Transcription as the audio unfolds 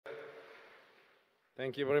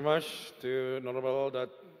Thank you very much to Honorable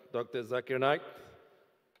Dr. Zakir Naik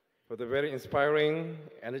for the very inspiring,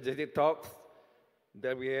 energetic talks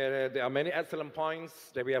that we had. There are many excellent points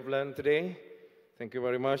that we have learned today. Thank you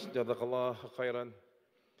very much. Jazakallah khairan.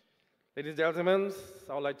 Ladies and gentlemen,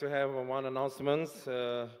 I would like to have one announcement.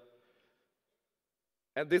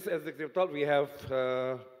 At this executive talk, we have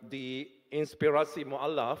the Inspirasi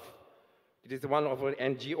Mu'allaf. It is one of our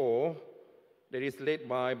NGO that is led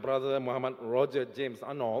by Brother Muhammad Roger James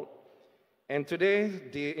Arnold. And today,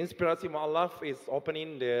 the Inspirasi Mu'allaf is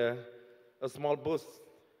opening a small booth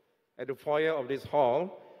at the foyer of this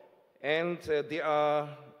hall. And they are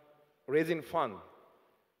raising funds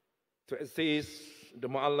to assist the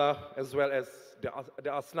Mu'allaf as well as the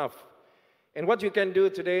Asnaf. And what you can do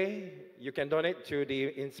today, you can donate to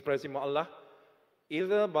the Inspirasi Mu'allaf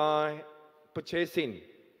either by purchasing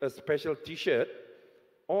a special t-shirt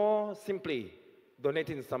or simply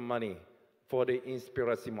donating some money for the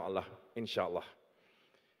Inspirasi Mu'allaf, inshallah.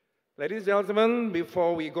 Ladies and gentlemen,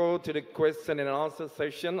 before we go to the question and answer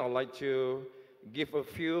session, I'd like to give a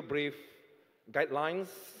few brief guidelines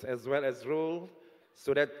as well as rules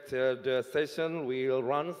so that the session will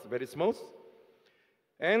run very smooth.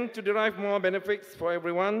 And to derive more benefits for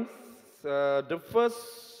everyone, the first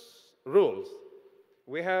rules,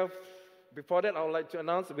 we have, before that I would like to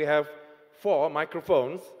announce, we have 4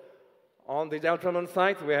 microphones. On the gentleman's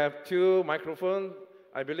side, we have 2 microphones.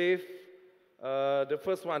 I believe the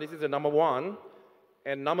first one, this is the number 1,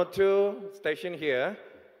 and number 2 station here.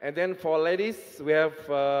 And then for ladies, we have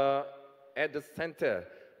at the center,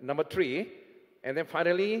 number 3. And then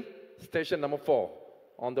finally, station number 4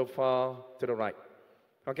 on the far to the right.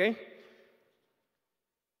 Okay?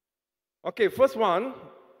 Okay, first one,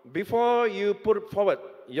 before you put forward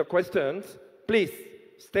your questions, please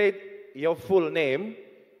state your full name.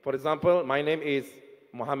 For example, my name is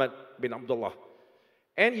Mohammed bin Abdullah.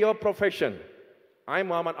 And your profession. I'm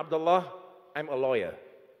Muhammad Abdullah, I'm a lawyer.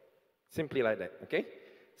 Simply like that, okay?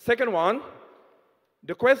 Second one,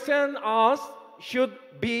 the question asked should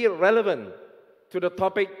be relevant to the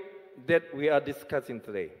topic that we are discussing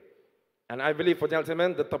today. And I believe, for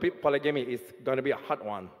gentlemen, the topic polygamy is going to be a hot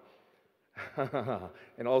one.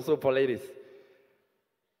 And also for ladies.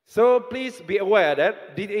 So please be aware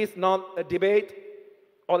that this is not a debate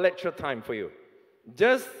or lecture time for you.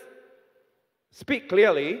 Just speak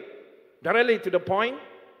clearly, directly to the point,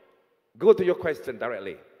 go to your question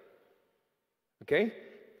directly. Okay?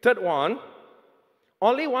 Third one,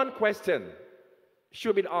 only one question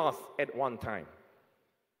should be asked at one time.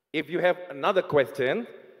 If you have another question,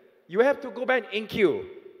 you have to go back in queue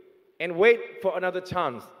and wait for another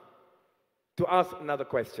chance to ask another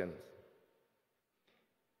question.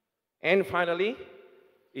 And finally,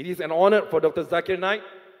 it is an honor for Dr. Zakir Naik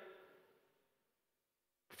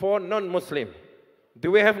for non-Muslim.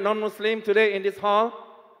 Do we have non-Muslim today in this hall?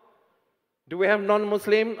 Do we have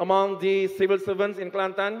non-Muslim among the civil servants in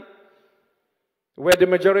Kelantan? Where the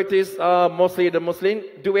majorities are mostly the Muslim.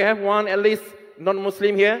 Do we have one at least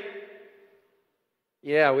non-Muslim here?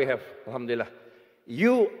 Yeah, we have, alhamdulillah.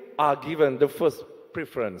 You are given the first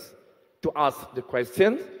preference to ask the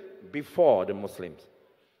questions before the Muslims.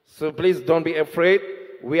 So please don't be afraid.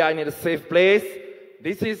 We are in a safe place.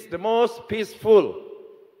 This is the most peaceful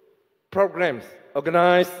programs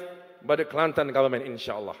organized by the Kelantan government,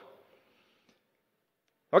 inshallah.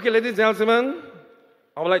 Okay, ladies and gentlemen,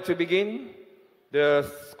 I would like to begin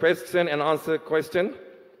the question and answers.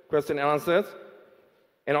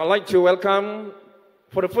 And I'd like to welcome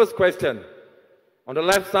for the first question, on the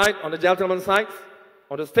left side, on the gentleman's side,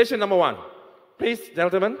 on the station number 1. Please,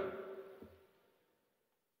 gentlemen.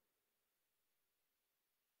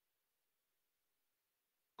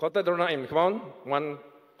 Kota Darul Naim, come on. One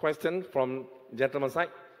question from gentleman's side.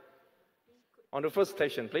 On the first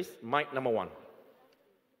station, please. Mic number 1.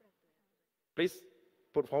 Please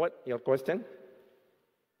put forward your question.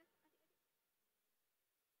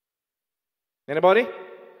 Anybody?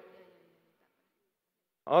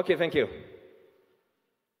 Okay, thank you.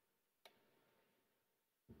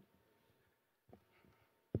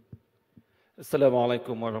 Assalamu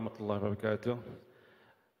alaikum wa rahmatullahi wa barakatuh.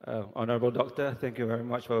 Honorable Doctor, thank you very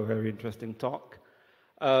much for a very interesting talk.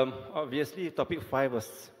 Obviously, topic 5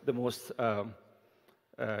 was the most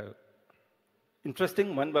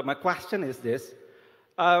interesting one, but my question is this.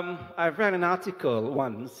 I've read an article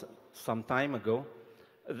once, some time ago,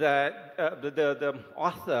 that the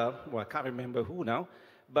author, well, I can't remember who now,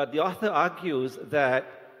 but the author argues that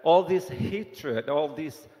all this hatred, all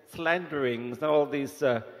these slanderings, all these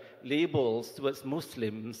labels towards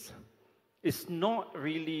Muslims is not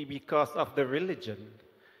really because of the religion.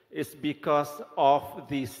 It's because of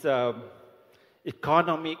this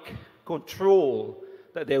economic control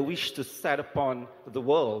that they wish to set upon the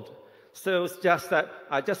world. So it's just that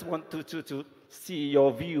I just want to see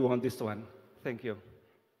your view on this one. Thank you.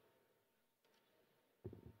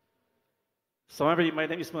 So my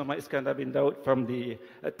name is Muhammad Iskandar bin Daud from the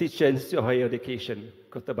Teacher Institute of Higher Education,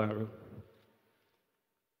 Kota Baru.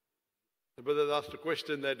 The brother asked a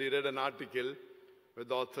question that he read an article where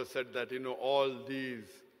the author said that, all these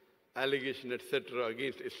allegations, etc.,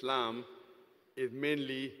 against Islam is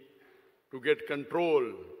mainly to get control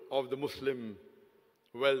of the Muslim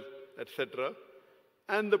wealth, etc.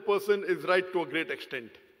 And the person is right to a great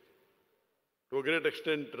extent. To a great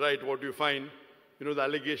extent, right, what you find, the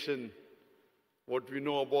allegation, what we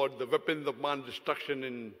know about the weapons of mass destruction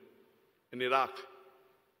in Iraq.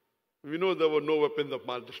 We know there were no weapons of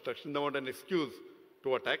mass destruction. They want an excuse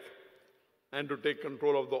to attack and to take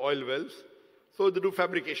control of the oil wells. So they do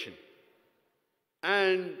fabrication.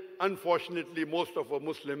 And unfortunately, most of our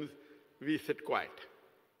Muslims, we sit quiet.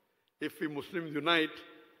 If we Muslims unite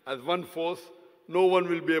as one force, no one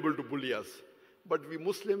will be able to bully us. But we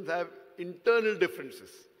Muslims have internal differences.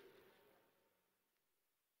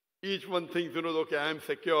 Each one thinks, okay, I am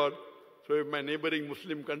secure, so if my neighboring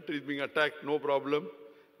Muslim country is being attacked, no problem.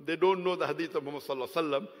 They don't know the Hadith of Muhammad Sallallahu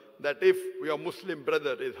Alaihi Wasallam, that if your Muslim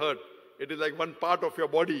brother is hurt, it is like one part of your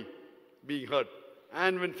body being hurt.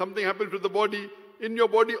 And when something happens to the body, in your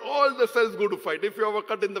body, all the cells go to fight. If you have a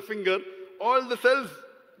cut in the finger, all the cells,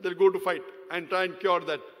 they'll go to fight and try and cure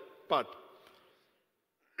that part.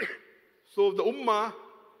 So the Ummah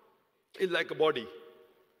is like a body.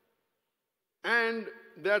 And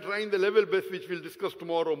they are trying the level best, which we'll discuss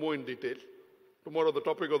tomorrow more in detail. Tomorrow the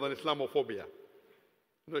topic was on Islamophobia.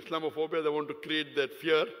 Islamophobia, they want to create that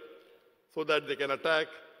fear so that they can attack,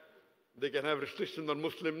 they can have restrictions on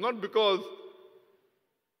Muslims, not because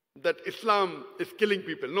that Islam is killing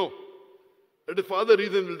people, no. It is for other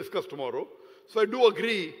reasons we'll discuss tomorrow. So I do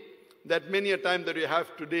agree that many a time that we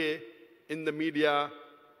have today in the media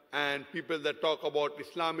and people that talk about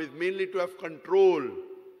Islam is mainly to have control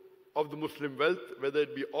of the Muslim wealth, whether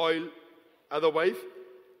it be oil, otherwise.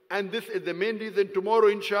 And this is the main reason. Tomorrow,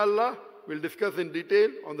 inshallah, we'll discuss in detail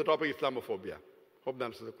on the topic Islamophobia. Hope that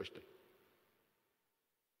answers the question.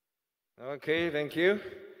 Okay, thank you.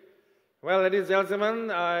 Well, ladies and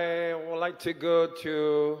gentlemen, I would like to go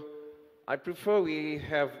to, I prefer we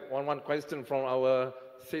have one question from our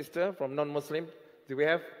sister, from non-Muslim. Do we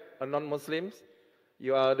have a non-Muslims?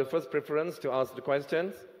 You are the first preference to ask the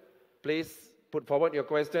questions. Please put forward your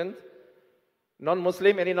questions.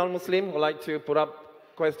 Non-Muslim, any non-Muslim would like to put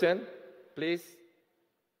up question? Please.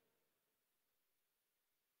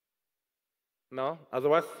 No?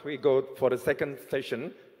 Otherwise, we go for the second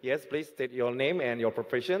session. Yes, please state your name and your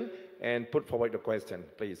profession and put forward the question,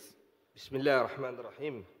 please. Bismillah ar-Rahman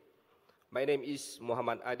ar-Rahim. My name is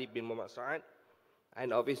Muhammad Adi bin Muhammad Sa'ad. I'm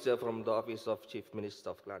an officer from the Office of Chief Minister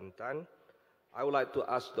of Kelantan. I would like to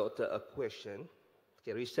ask Doctor a question.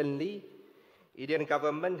 Okay, recently, Indian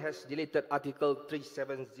government has deleted Article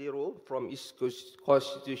 370 from its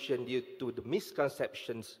constitution due to the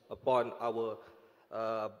misconceptions upon our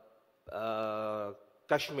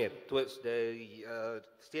Kashmir, towards the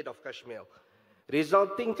state of Kashmir,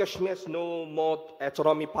 resulting Kashmir has no more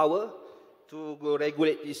autonomy power to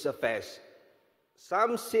regulate its affairs.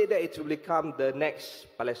 Some say that it will become the next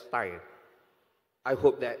Palestine. I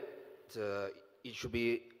hope that it should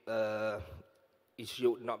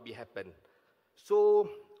not be happen. So,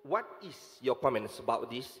 what is your comments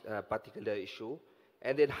about this particular issue?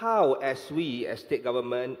 And then how, as we, as state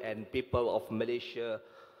government and people of Malaysia,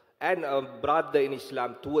 and a brother in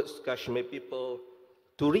Islam towards Kashmir people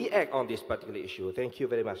to react on this particular issue? Thank you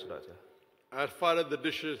very much, Doctor. As far as the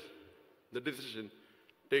decision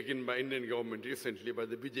taken by Indian government recently, by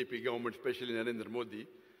the BJP government, especially Narendra Modi,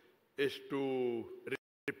 is to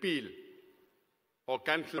repeal or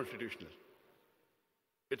cancel constitutional.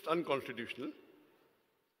 It's unconstitutional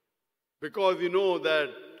because you know that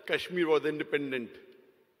Kashmir was independent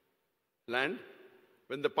land.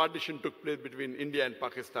 When the partition took place between India and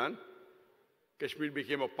Pakistan, Kashmir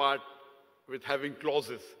became a part with having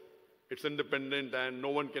clauses. It's independent and no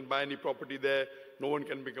one can buy any property there, no one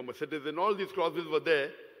can become a citizen. All these clauses were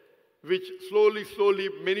there, which slowly,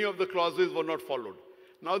 many of the clauses were not followed.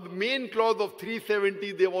 Now the main clause of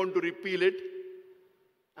 370, they want to repeal it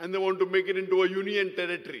and they want to make it into a union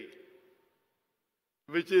territory,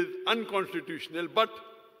 which is unconstitutional. But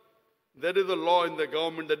there is a law in the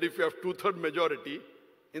government that if you have 2/3 majority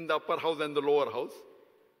in the upper house and the lower house,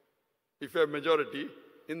 if you have majority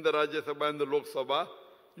in the Rajya Sabha and the Lok Sabha,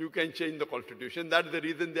 you can change the constitution. That's the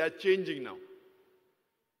reason they are changing now,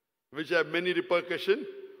 which have many repercussions.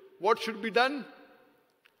 what should be done?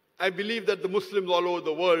 I believe that the Muslims all over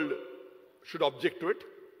the world should object to it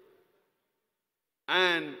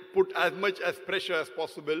and put as much as pressure as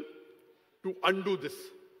possible to undo this.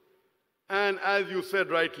 And as you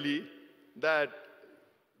said rightly, that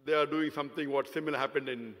they are doing something what similar happened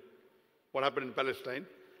in Palestine.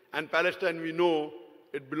 And Palestine, we know,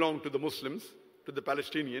 it belonged to the Muslims, to the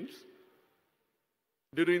Palestinians.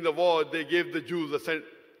 During the war, they gave the Jews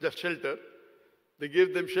just shelter. They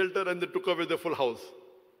gave them shelter and they took away the full house.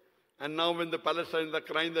 And now when the Palestinians are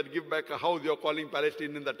crying that give back a house, you're calling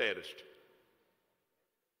Palestinians a terrorist.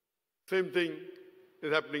 Same thing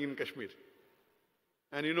is happening in Kashmir.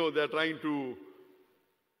 And you know, they're trying to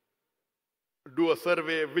do a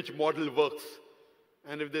survey which model works.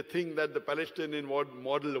 And if they think that the Palestinian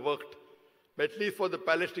model worked, but at least for the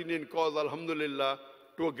Palestinian cause, alhamdulillah,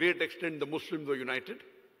 to a great extent the Muslims were united.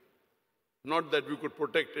 Not that we could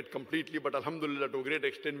protect it completely, but alhamdulillah, to a great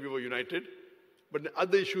extent we were united. But in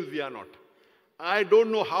other issues we are not. I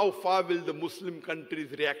don't know how far will the Muslim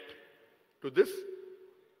countries react to this,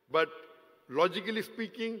 but logically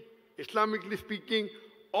speaking, Islamically speaking,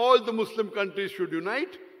 all the Muslim countries should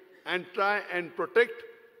unite and try and protect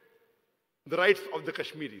the rights of the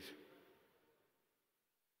Kashmiris.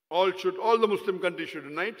 All the Muslim countries should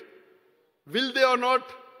unite. Will they or not?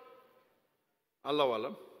 Allahu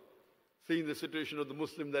Alam. Seeing the situation of the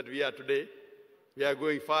Muslim that we are today, we are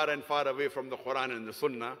going far and far away from the Quran and the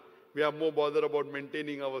Sunnah. We are more bothered about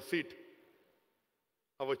maintaining our seat,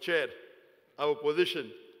 our chair, our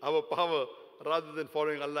position, our power, rather than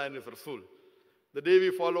following Allah and His Rasul. The day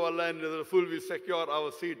we follow Allah and His Rasul, we secure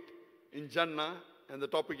our seat in Jannah. And the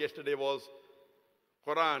topic yesterday was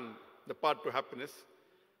Quran, the path to happiness.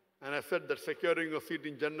 And I said that securing a seat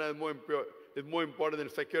in Jannah is more important than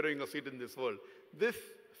securing a seat in this world. This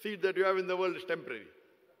seat that you have in the world is temporary.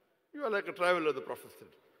 You are like a traveler, the Prophet said.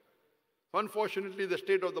 Unfortunately, the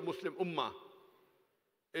state of the Muslim Ummah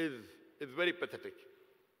is very pathetic.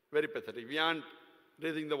 Very pathetic. We aren't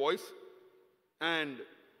raising the voice. And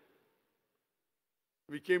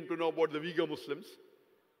we came to know about the Uyghur Muslims.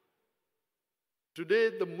 Today,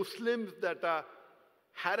 the Muslims that are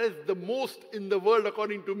harassed the most in the world,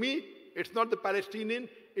 according to me, it's not the Palestinian,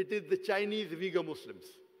 it is the Chinese Uyghur Muslims.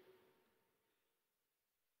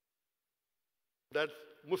 That's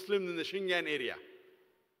Muslims in the Xinjiang area.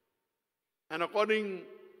 And according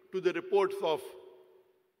to the reports of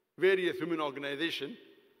various human organizations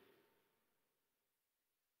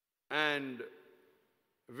and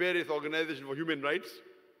various organizations for human rights,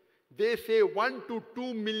 they say 1 to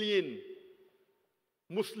 2 million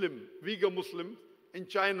Uyghur Muslims in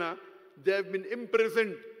China, they have been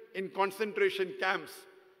imprisoned in concentration camps,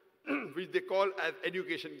 which they call as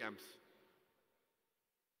education camps.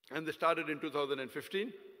 And they started in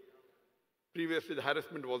 2015. Previously, the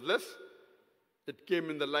harassment was less. It came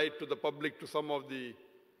in the light to the public, to some of the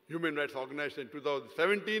human rights organizations in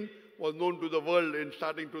 2017, was known to the world in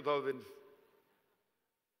starting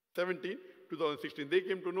 2017, 2016. They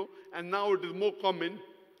came to know, and now it is more common,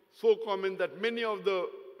 so common that many of the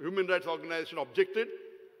human rights organizations objected.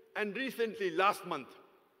 And recently, last month,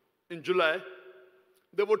 in July,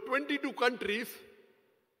 there were 22 countries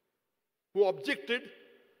who objected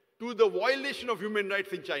to the violation of human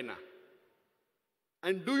rights in China.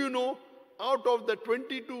 And do you know, out of the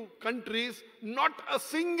 22 countries, not a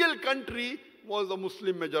single country was a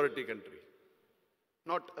Muslim majority country.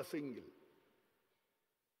 Not a single.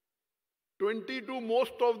 22,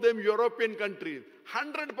 most of them European countries,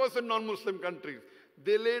 100% non-Muslim countries.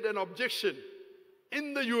 They laid an objection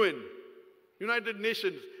in the UN, United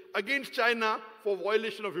Nations, against China for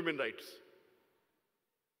violation of human rights.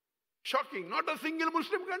 Shocking, not a single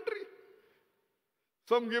Muslim country.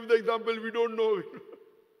 Some give the example, we don't know.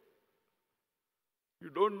 You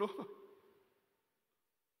don't know.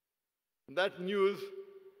 That news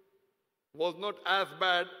was not as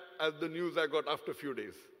bad as the news I got after a few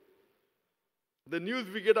days. The news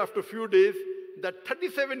we get after a few days that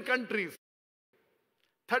 37 countries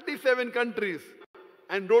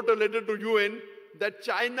and wrote a letter to UN that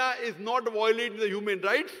China is not violating the human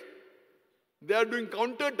rights. They are doing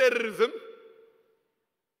counter-terrorism.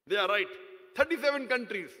 They are right. 37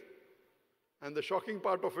 countries. And the shocking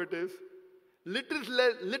part of it is, little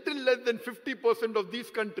less than 50% of these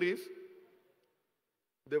countries,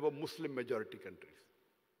 they were Muslim majority countries.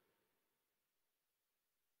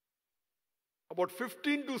 About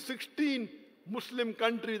 15 to 16 Muslim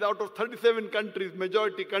countries out of 37 countries,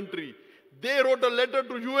 majority country, they wrote a letter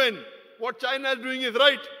to UN. What China is doing is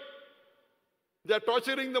right. They are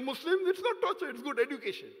torturing the Muslims. It's not torture, it's good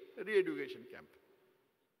education, a re-education camp.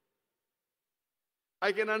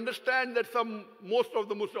 I can understand that most of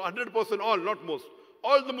the Muslim, 100% all, not most,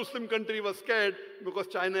 all the Muslim country was scared because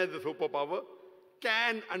China is a superpower.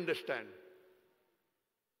 Can understand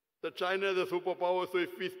that China is a superpower, so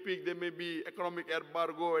if we speak, there may be economic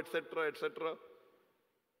embargo, etc., etc.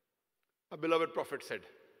 A beloved Prophet said,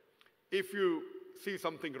 if you see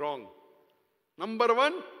something wrong, number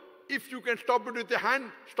one, if you can stop it with your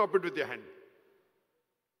hand, stop it with your hand.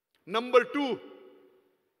 Number two,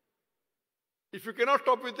 if you cannot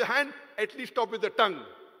stop with the hand, at least stop with the tongue.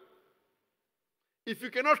 If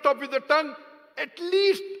you cannot stop with the tongue, at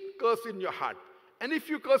least curse in your heart. And if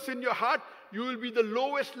you curse in your heart, you will be the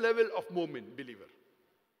lowest level of mu'min, believer.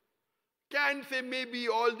 Can say maybe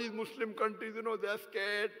all these Muslim countries, they are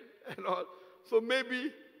scared and all. So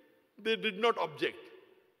maybe they did not object.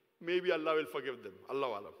 Maybe Allah will forgive them.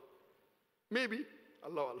 Allahu Alam. Maybe.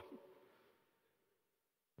 Allahu Alam.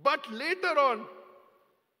 But later on,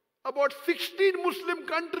 about 16 Muslim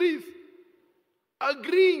countries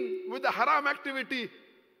agreeing with the haram activity,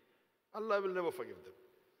 Allah will never forgive them.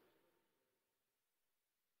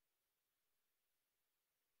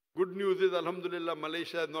 Good news is, alhamdulillah,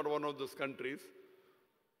 Malaysia is not one of those countries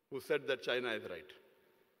who said that China is right.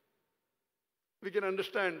 We can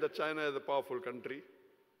understand that China is a powerful country.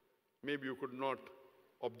 Maybe you could not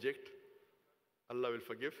object. Allah will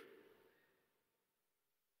forgive.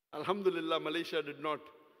 Alhamdulillah, Malaysia did not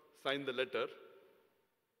sign the letter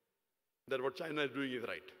that what China is doing is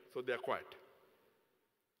right. So they are quiet.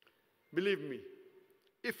 Believe me,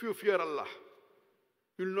 if you fear Allah,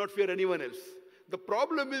 you will not fear anyone else. The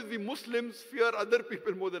problem is the Muslims fear other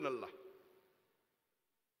people more than Allah.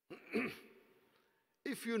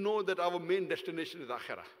 If you know that our main destination is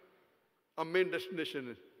Akhirah, our main destination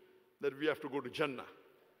is that we have to go to Jannah.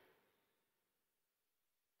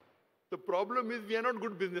 The problem is we are not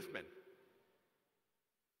good businessmen.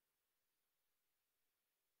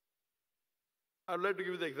 I would like to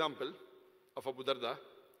give you the example of Abu Darda,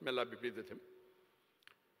 may Allah be pleased with him.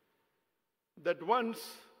 That once,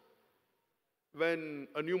 when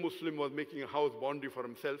a new Muslim was making a house boundary for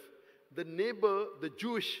himself, the neighbor, the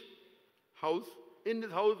Jewish house, in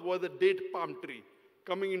his house was a date palm tree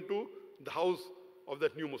coming into the house of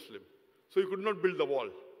that new Muslim. So he could not build the wall.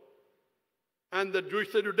 And the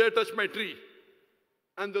Jewish said, you dare touch my tree.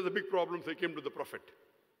 And there's a big problem, so he came to the Prophet.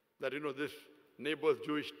 That, this neighbor's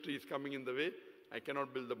Jewish tree is coming in the way. I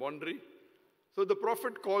cannot build the boundary. So the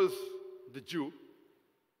Prophet calls the Jew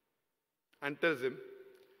and tells him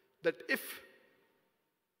that if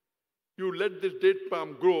you let this date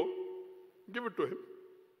palm grow, give it to him.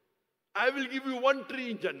 I will give you one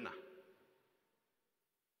tree in Jannah.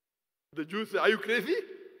 The Jew says, are you crazy?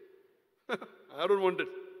 I don't want it.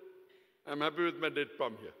 I'm happy with my date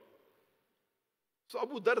palm here. So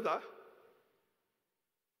Abu Darda,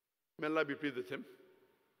 may Allah be pleased with him,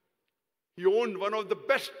 he owned one of the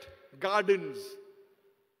best gardens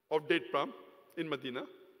of date palm in Medina.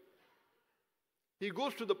 He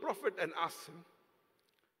goes to the Prophet and asks him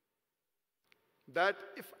that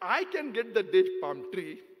if I can get the date palm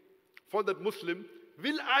tree for that Muslim,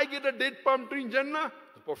 will I get a date palm tree in Jannah?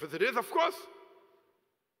 The Prophet said, yes, of course.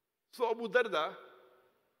 So Abu Darda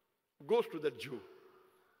goes to the Jew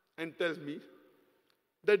and tells me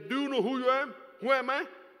that, do you know who you am? Who am I?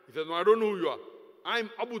 He says, no, I don't know who you are. I'm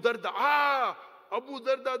Abu Darda. Ah, Abu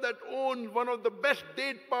Darda that owned one of the best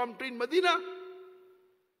date palm tree in Medina.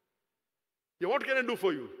 Yeah, what can I do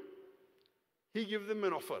for you? He gives him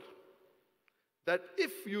an offer that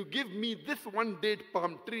if you give me this one date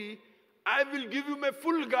palm tree, I will give you my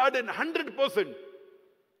full garden, 100%.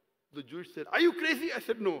 The Jewish said, are you crazy? I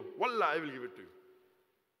said, no, wallah, I will give it to you.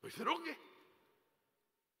 So he said, okay.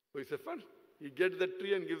 So he said, fine. He gets that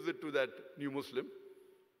tree and gives it to that new Muslim.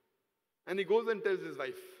 And he goes and tells his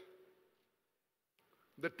wife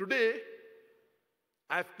that today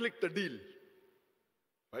I have clicked a deal.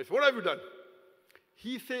 Wife, what have you done?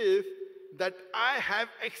 He says that I have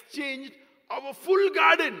exchanged our full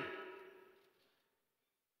garden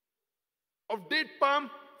of date palm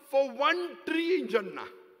for one tree in Jannah.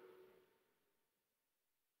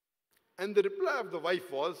 And the reply of the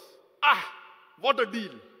wife was, what a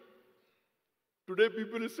deal. Today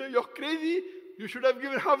people will say, you're crazy, you should have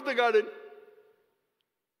given half the garden.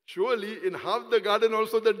 Surely in half the garden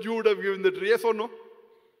also that Jew would have given the tree, yes or no?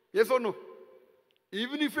 Yes or no?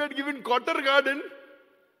 Even if he had given quarter garden,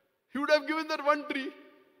 he would have given that one tree.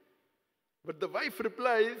 But the wife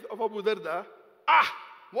replies of Abu Darda,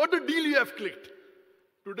 what a deal you have clicked.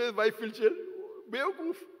 Today's wife will say,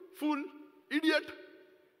 Beokoof, fool, idiot.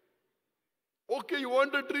 Okay, you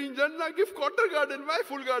want a tree in Jannah, give quarter garden, why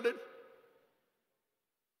full garden?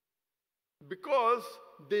 Because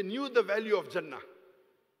they knew the value of Jannah.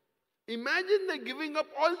 Imagine they're giving up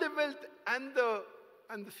all the wealth, and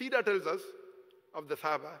the Sira tells us of the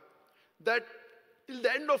Sahaba that till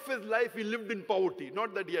the end of his life he lived in poverty,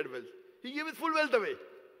 not that he had wealth. He gave his full wealth away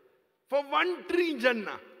for one tree in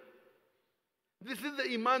Jannah. This is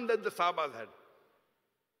the iman that the Sahabas had.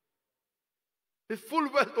 His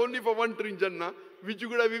full wealth only for one tree in Jannah, which you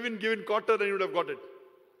could have even given quarter and you would have got it.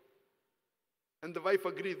 And the wife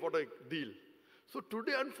agrees, what a deal. So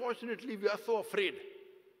today, unfortunately, we are so afraid.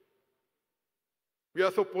 We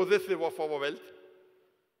are so possessive of our wealth,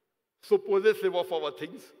 so possessive of our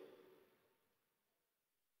things.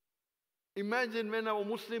 Imagine when our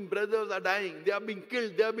Muslim brothers are dying, they are being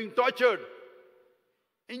killed, they are being tortured.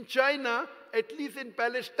 In China, at least in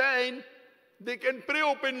Palestine, they can pray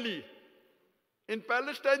openly. In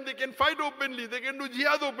Palestine, they can fight openly, they can do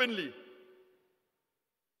jihad openly.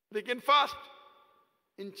 They can fast.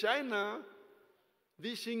 In China,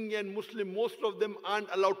 these Xinjiang Muslims, most of them aren't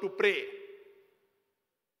allowed to pray.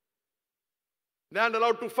 They aren't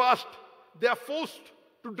allowed to fast. They are forced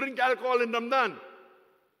to drink alcohol in Ramadan.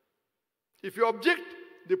 If you object,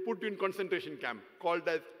 they put you in concentration camp, called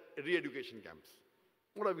as re-education camps.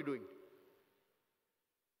 What are we doing?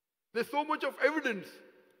 There's so much of evidence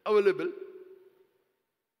available.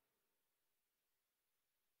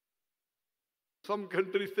 Some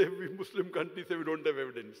countries say, we Muslim countries say we don't have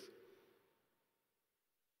evidence.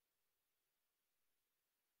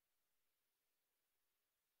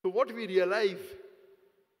 So what we realize,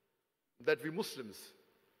 that we Muslims,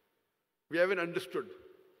 we haven't understood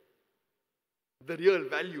the real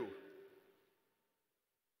value,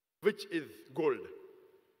 which is gold.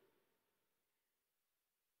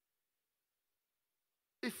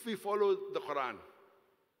 If we follow the Quran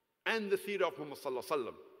and the seerah of Muhammad sallallahu alaihi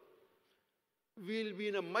wasallam, we'll be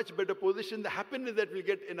in a much better position. The happiness that we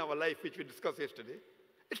get in our life, which we discussed yesterday,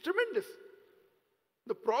 it's tremendous.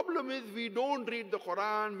 The problem is we don't read the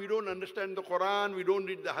Quran, we don't understand the Quran, we don't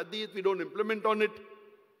read the Hadith, we don't implement on it.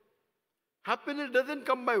 Happiness doesn't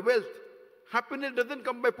come by wealth. Happiness doesn't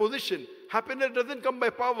come by position. Happiness doesn't come by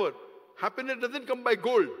power. Happiness doesn't come by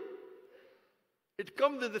gold. It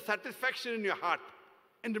comes with the satisfaction in your heart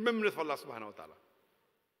and remembrance of Allah subhanahu wa ta'ala.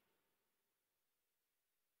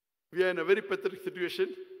 We are in a very pathetic situation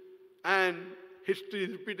and history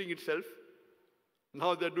is repeating itself.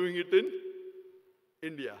 Now they're doing it in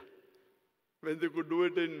India. When they could do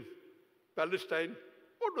it in Palestine,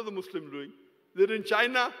 what are the Muslims doing? They're in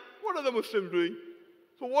China, what are the Muslims doing?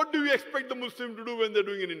 So what do we expect the Muslims to do when they're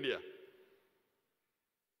doing in India?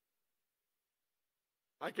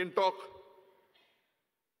 I can talk.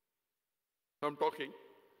 I'm talking.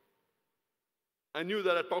 I knew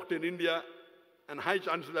that I talked in India and high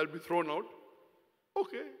chances I'll be thrown out.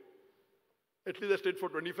 Okay. At least I stayed for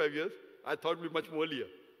 25 years. I thought it would be much more earlier.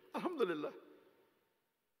 Alhamdulillah.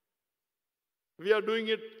 We are doing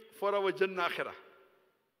it for our Jannah Akhirah.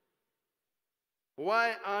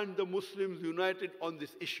 Why aren't the Muslims united on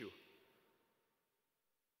this issue?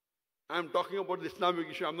 I'm talking about the Islamic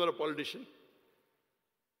issue. I'm not a politician.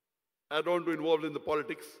 I don't want to involve in the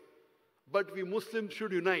politics. But we Muslims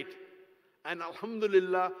should unite. And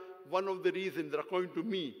alhamdulillah, one of the reasons that according to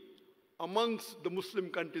me, amongst the Muslim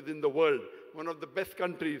countries in the world, one of the best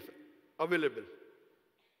countries available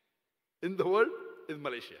in the world is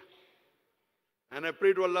Malaysia. And I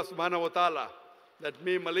pray to Allah subhanahu wa ta'ala that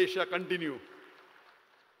may Malaysia continue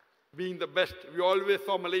being the best. We always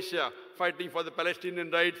saw Malaysia fighting for the Palestinian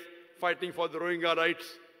rights, fighting for the Rohingya rights.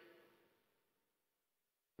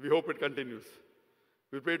 We hope it continues.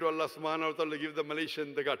 We pray to Allah subhanahu wa ta'ala to give the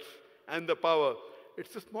Malaysian the guts and the power.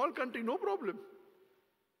 It's a small country, no problem.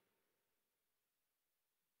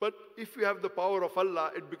 But if you have the power of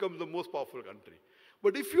Allah, it becomes the most powerful country.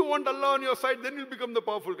 But if you want Allah on your side, then you'll become the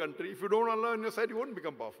powerful country. If you don't want Allah on your side, you won't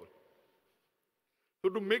become powerful. So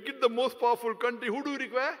to make it the most powerful country, who do you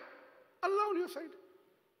require? Allah on your side.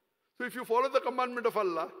 So if you follow the commandment of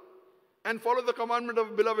Allah and follow the commandment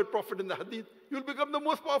of beloved Prophet in the Hadith, you'll become the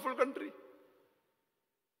most powerful country.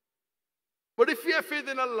 But if you have faith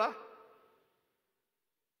in Allah,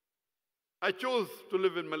 I chose to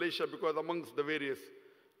live in Malaysia because amongst the various,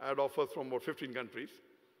 I had offers from about 15 countries.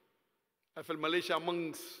 I felt Malaysia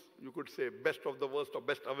amongst, you could say, best of the worst or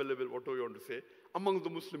best available, whatever you want to say, among the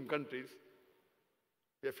Muslim countries.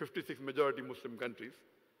 We have 56 majority Muslim countries.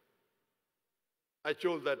 I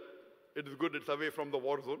chose that it is good, it's away from the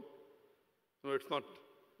war zone. No, it's not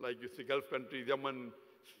like you see Gulf countries, Yemen,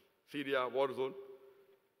 Syria, war zone.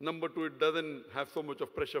 Number two, it doesn't have so much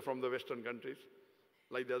of pressure from the Western countries,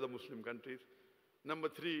 like the other Muslim countries. Number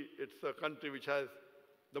three, it's a country which has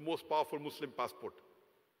the most powerful Muslim passport.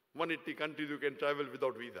 180 countries you can travel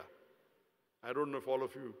without visa. I don't know if all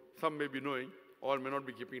of you, some may be knowing, all may not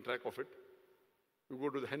be keeping track of it. You go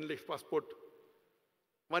to the Henlex passport,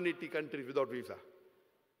 180 countries without visa.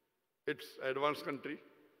 It's an advanced country.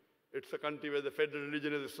 It's a country where the federal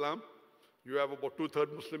religion is Islam. You have about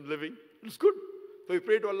 2/3 Muslims living. It's good. So we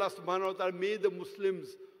pray to Allah subhanahu wa ta'ala, may the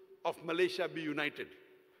Muslims of Malaysia be united.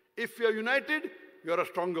 If you are united, you are a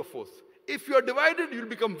stronger force. If you are divided, you will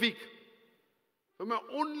become weak. So my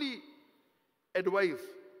only advice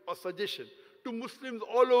or suggestion to Muslims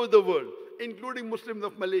all over the world, including Muslims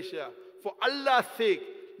of Malaysia, for Allah's sake,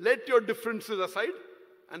 let your differences aside,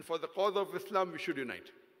 and for the cause of Islam, we should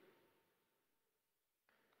unite.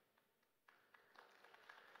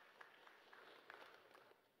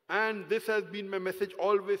 And this has been my message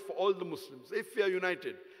always for all the Muslims. If we are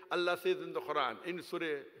united, Allah says in the Quran, in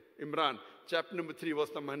Surah Imran, chapter number 3,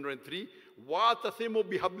 verse number 103, وَاتَصِمُوا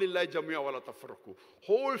بِحَبْلِ اللَّهِ جَمِيعًا وَلَا تَفَرَّقُوا.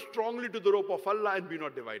 Hold strongly to the rope of Allah and be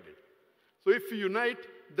not divided. So if we unite,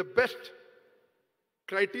 the best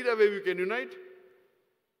criteria where we can unite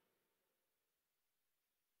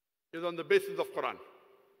is on the basis of Quran.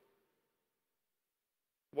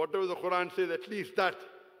 Whatever the Quran says, at least that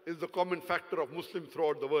is the common factor of Muslims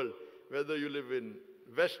throughout the world. Whether you live in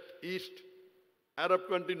West, East, Arab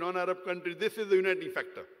country, non-Arab country, this is the uniting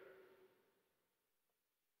factor.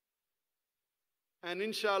 And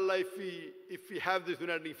inshallah, if we have this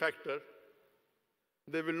uniting factor,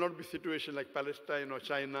 there will not be situation like Palestine or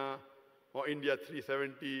China or India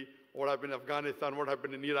 370, what happened in Afghanistan, what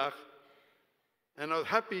happened in Iraq. And I was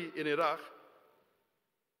happy in Iraq.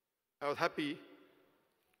 I was happy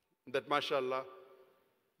that, mashallah,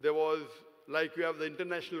 there was, like we have the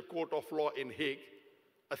International Court of Law in Hague,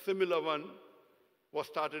 a similar one was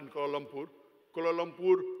started in Kuala Lumpur. Kuala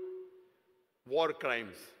Lumpur War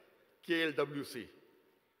Crimes, KLWC.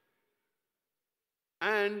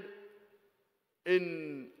 And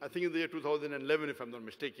in, I think in the year 2011, if I'm not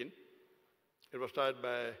mistaken, it was started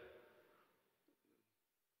by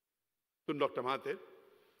Dr. Mahathir.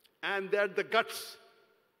 And they had the guts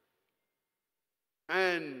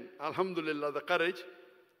and, alhamdulillah, the courage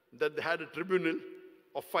that they had a tribunal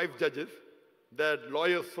of 5 judges. They had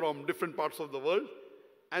lawyers from different parts of the world.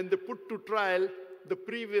 And they put to trial the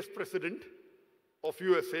previous president of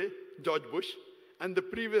USA, George Bush, and the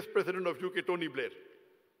previous president of UK, Tony Blair.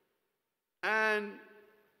 And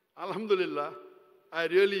alhamdulillah, I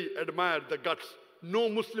really admired the guts. No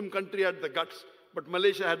Muslim country had the guts, but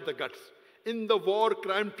Malaysia had the guts. In the War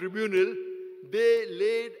Crime Tribunal, they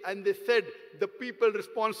laid and they said the people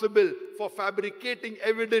responsible for fabricating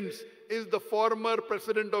evidence is the former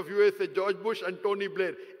president of USA, George Bush, and Tony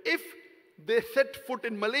Blair. If they set foot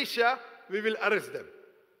in Malaysia, we will arrest them.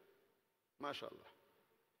 MashaAllah.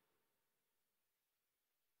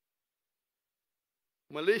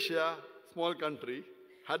 Malaysia, small country,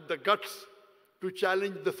 had the guts to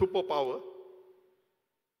challenge the superpower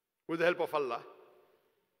with the help of Allah.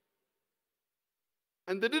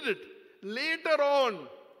 And they did it. Later on,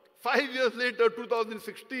 5 years later,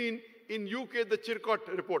 2016, in UK, the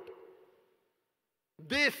Chilcot report,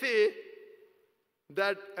 they say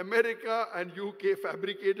that America and UK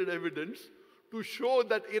fabricated evidence to show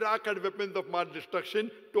that Iraq had weapons of mass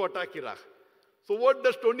destruction to attack Iraq. So what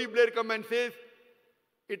does Tony Blair come and says?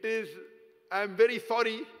 It is, I'm very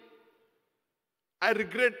sorry. I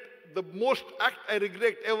regret, the most act I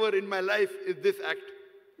regret ever in my life is this act.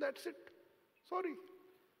 That's it. Sorry.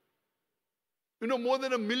 You know, more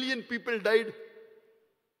than 1 million people died,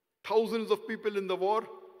 thousands of people in the war,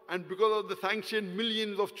 and because of the sanction,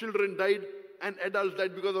 millions of children died, and adults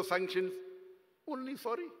died because of sanctions. Only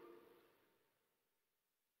sorry.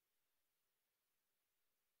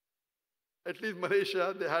 At least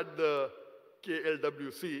Malaysia, they had the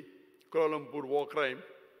KLWC, Kuala Lumpur War Crime,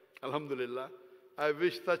 alhamdulillah. I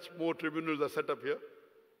wish such more tribunals are set up here.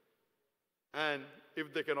 And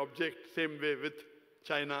if they can object, same way with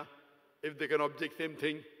China, if they can object, same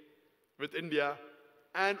thing with India,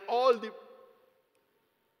 and all the,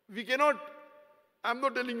 we cannot, I'm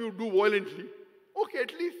not telling you do violently. Okay,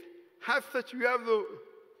 at least have such, you have the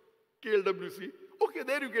KLWC. Okay,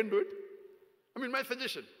 there you can do it. I mean, my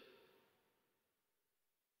suggestion.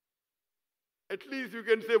 At least you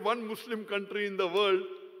can say one Muslim country in the world,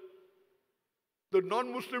 the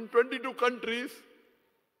non-Muslim 22 countries,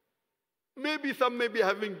 maybe some may be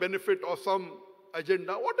having benefit or some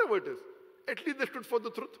agenda, whatever it is. At least they stood for the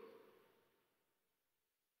truth.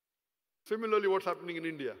 Similarly, what's happening in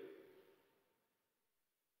India?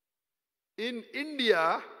 In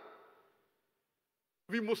India,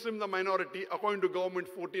 we Muslims are minority, according to government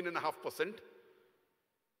 14.5%.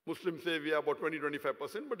 Muslims say we are about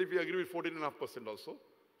 20-25%, but if you agree with 14.5% also,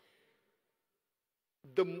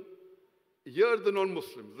 the Here the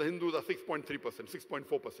non-Muslims, the Hindus are 6.3%,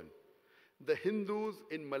 6.4%. The Hindus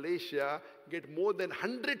in Malaysia get more than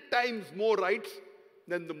 100 times more rights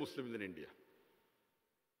than the Muslims in India.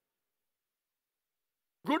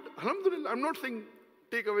 Good, alhamdulillah. I'm not saying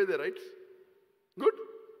take away their rights. Good.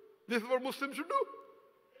 This is what Muslims should do.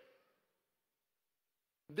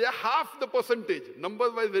 They are half the percentage,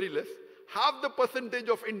 numbers-wise very less, half the percentage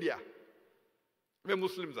of India, where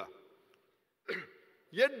Muslims are.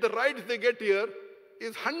 Yet the rights they get here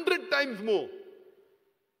is 100 times more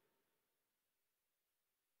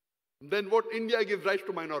than what India gives rights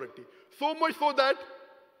to minority. So much so that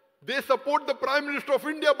they support the Prime Minister of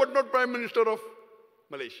India but not Prime Minister of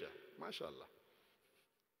Malaysia. MashaAllah.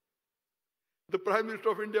 The Prime Minister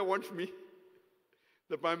of India wants me.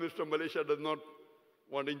 The Prime Minister of Malaysia does not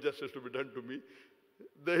want injustice to be done to me.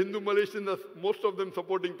 The Hindu Malaysians are most of them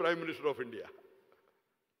supporting Prime Minister of India.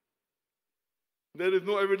 There is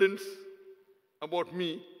no evidence about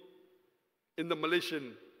me in the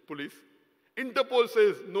Malaysian police. Interpol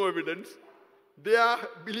says no evidence. They are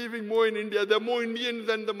believing more in India. They are more Indians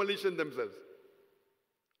than the Malaysians themselves.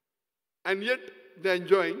 And yet they are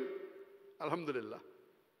enjoying, alhamdulillah.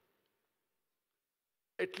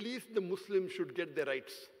 At least the Muslims should get their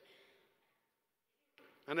rights.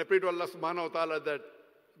 And I pray to Allah subhanahu wa ta'ala that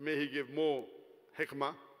may He give more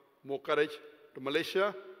hikmah, more courage to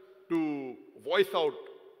Malaysia to voice out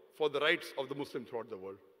for the rights of the Muslims throughout the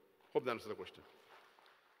world. Hope that answers the question.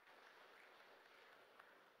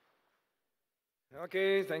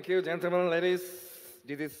 Okay, thank you, gentlemen, ladies.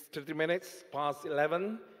 This is 30 minutes past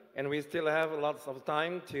 11, and we still have lots of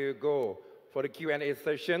time to go for the Q&A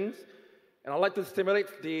sessions. And I'd like to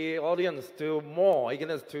stimulate the audience to more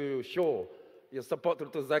eagerness to show your support to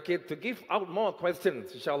Dr. Zakir to give out more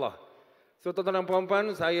questions, insyaAllah. So, tuan-tuan dan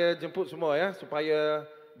puan-puan, saya jemput semua ya, supaya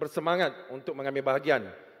bersemangat untuk mengambil bahagian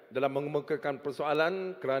dalam mengemukakan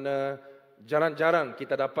persoalan kerana jarang-jarang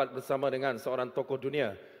kita dapat bersama dengan seorang tokoh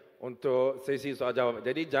dunia untuk sesi soal jawab.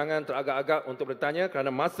 Jadi jangan teragak-agak untuk bertanya kerana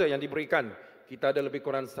masa yang diberikan, kita ada lebih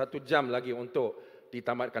kurang 1 jam lagi untuk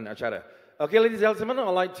ditamatkan acara. Okay, ladies and gentlemen,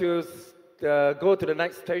 I'd like to go to the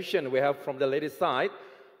next station we have from the ladies' side.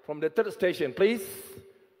 From the third station, please.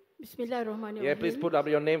 Bismillahirrahmanirrahim. Yeah, please put up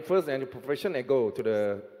your name first and your profession and go to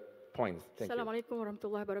the points. Thank you. Assalamualaikum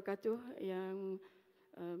warahmatullahi wabarakatuh. Yang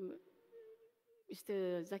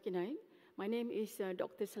Mr. Zakir Naik. My name is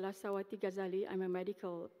Dr. Salasawati Ghazali. I'm a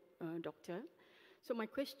medical doctor. So my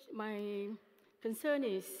concern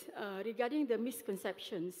is regarding the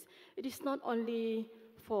misconceptions. It is not only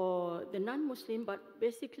for the non-Muslim, but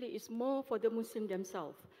basically it's more for the Muslim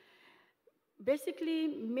themselves. Basically,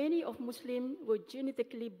 many of Muslims were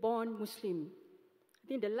genetically born Muslim. I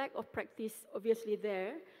think the lack of practice obviously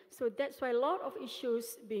there. So that's why a lot of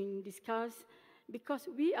issues being discussed because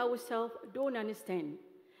we ourselves don't understand.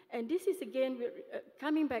 And this is again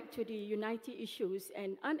coming back to the unity issues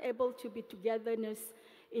and unable to be togetherness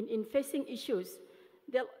in facing issues.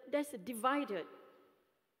 That's divided.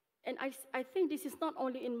 And I think this is not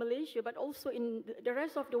only in Malaysia, but also in the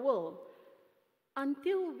rest of the world.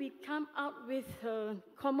 Until we come out with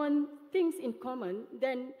common things in common,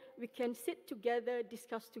 then we can sit together,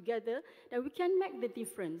 discuss together, then we can make the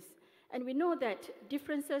difference. And we know that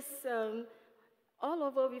differences, all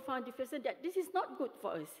over we found differences, that this is not good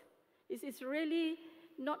for us. It's really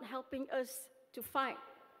not helping us to fight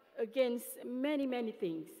against many, many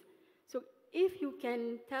things. So if you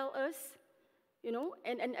can tell us, you know,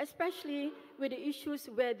 and especially with the issues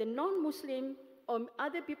where the non-Muslim or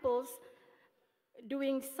other people's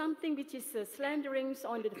doing something which is slanderings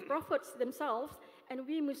on the prophets themselves, and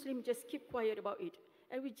we Muslims just keep quiet about it.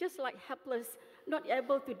 And we just like helpless, not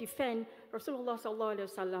able to defend Rasulullah sallallahu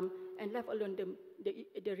alaihi wasallam, and left alone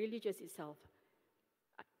the religious itself.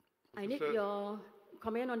 I need your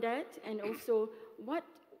comment on that, and also what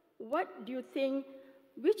do you think,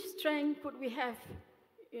 which strength could we have,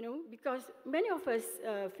 you know, because many of us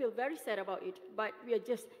feel very sad about it, but we are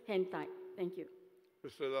just hand-tied. Thank you.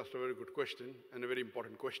 Mr. asked a very good question and a very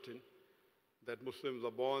important question. That Muslims are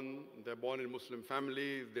born, they're born in Muslim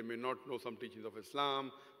families, they may not know some teachings of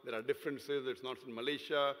Islam, there are differences, it's not in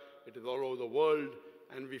Malaysia, it is all over the world,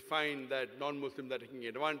 and we find that non-Muslims are taking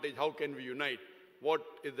advantage. How can we unite? What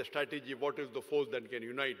is the strategy, what is the force that can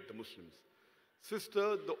unite the Muslims?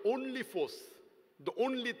 Sister, the only force, the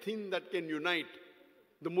only thing that can unite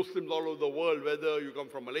the Muslims all over the world, whether you come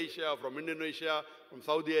from Malaysia, from Indonesia, from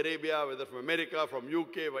Saudi Arabia, whether from America, from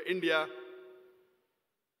UK, or India,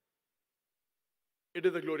 it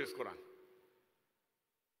is the glorious Quran.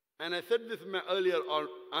 And I said this in my earlier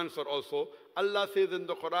answer also. Allah says in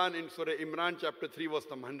the Quran in Surah Imran chapter 3 verse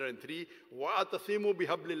number 103, وَأَتَصِمُوا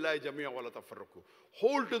بِحَبْلِ اللَّهِ جَمِيعًا وَلَا تَفَرَّقُوا.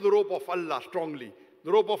 Hold to the rope of Allah strongly.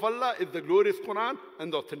 The rope of Allah is the glorious Quran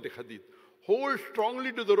and the authentic Hadith. Hold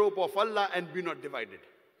strongly to the rope of Allah and be not divided.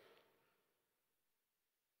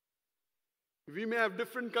 We may have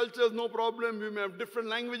different cultures, no problem. We may have different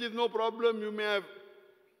languages, no problem. You may have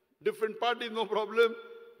different parties, no problem.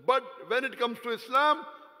 But when it comes to Islam,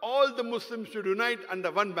 all the Muslims should unite under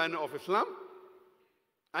one banner of Islam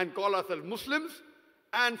and call ourselves Muslims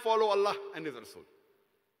and follow Allah and His Rasul.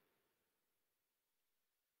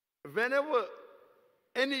 Whenever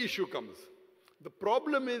any issue comes, the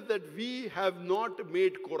problem is that we have not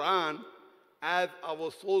made Quran as our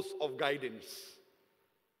source of guidance.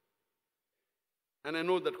 And I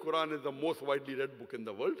know that Quran is the most widely read book in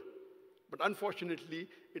the world, but unfortunately,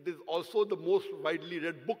 it is also the most widely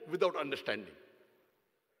read book without understanding.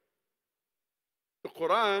 The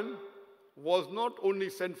Quran was not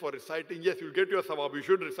only sent for reciting. Yes, you'll get your sawab, you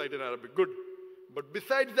should recite in Arabic, good. But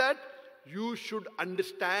besides that, you should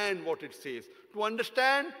understand what it says. To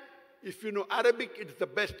understand, if you know Arabic, it's the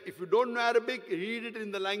best. If you don't know Arabic, read it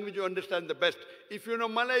in the language you understand the best. If you know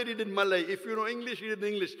Malay, read in Malay. If you know English, read in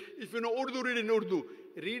English. If you know Urdu, read in Urdu.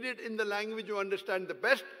 Read it in the language you understand the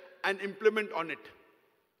best and implement on it.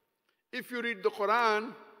 If you read the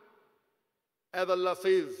Quran, as Allah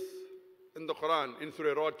says in the Quran, in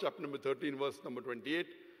Surah Ra'd, chapter number 13, verse number 28,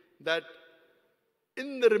 that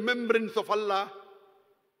in the remembrance of Allah,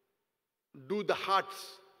 do the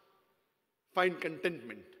hearts find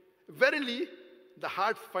contentment. Verily, the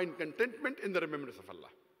hearts find contentment in the remembrance of Allah.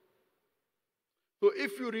 So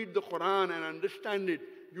if you read the Quran and understand it,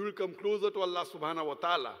 you will come closer to Allah subhanahu wa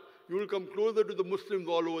ta'ala. You will come closer to the Muslims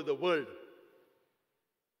all over the world.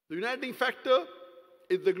 The uniting factor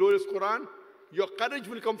is the glorious Quran. Your courage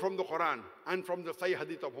will come from the Quran and from the Sahih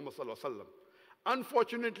Hadith of Muhammad sallallahu alaihi wasallam.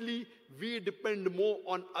 Unfortunately, we depend more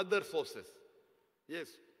on other sources. Yes,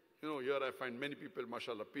 you know, here I find many people,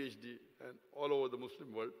 mashallah, PhD, and all over the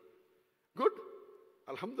Muslim world. Good,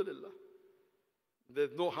 alhamdulillah.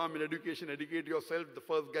 There's no harm in education. Educate yourself, the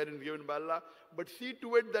first guidance given by Allah. But see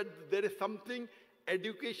to it that there is something,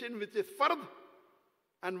 education which is fard,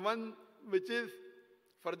 and one which is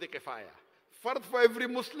fard kifaya. Fard for every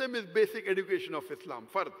Muslim is basic education of Islam,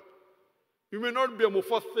 fard. You may not be a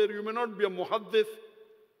mufassir, you may not be a muhaddith.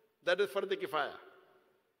 That is fard kifaya.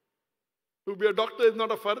 To be a doctor is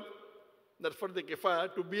not a fard. That's fard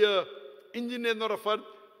kifaya. To be an engineer is not a fard.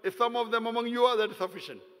 If some of them among you are, that is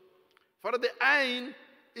sufficient. Fard ayn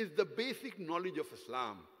is the basic knowledge of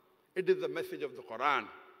Islam. It is the message of the Quran.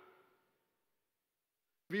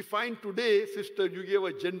 We find today, sister, you gave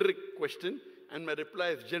a generic question, and my reply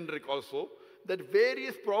is generic also, that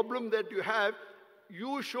various problems that you have,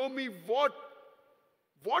 you show me what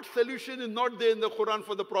solution is not there in the Quran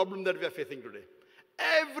for the problem that we are facing today.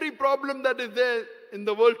 Every problem that is there in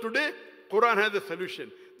the world today, Quran has a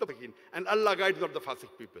solution. And Allah guides not the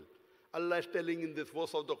fasik people. Allah is telling in this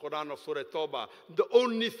verse of the Quran of Surah Tawbah, the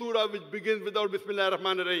only surah which begins without Bismillah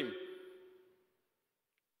ar-Rahman ar-Rahim.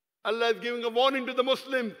 Allah is giving a warning to the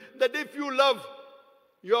Muslims that if you love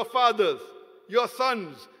your fathers, your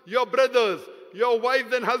sons, your brothers, your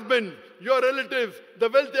wives and husbands, your relatives, the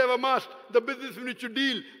wealth you have amassed, the business in which you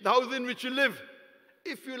deal, the house in which you live,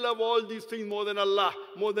 if you love all these things more than Allah,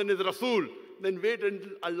 more than His Rasul, then wait until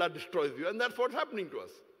Allah destroys you. And that's what's happening to us.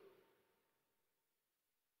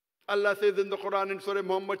 Allah says in the Quran in Surah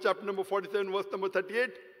Muhammad chapter number 47 verse number 38,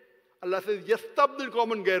 Allah says, يَسْتَبْدِلْ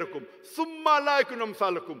قَوْمًا غَيْرَكُمْ ثُمَّ لَا يَكُنْ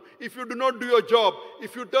أَمْثَالَكُمْ. If you do not do your job,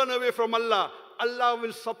 if you turn away from Allah, Allah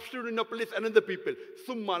will substitute in a place another people.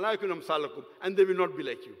 ثُمَّ لَا يَكُنْ أَمْثَالَكُمْ. And they will not be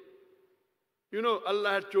like you. You know,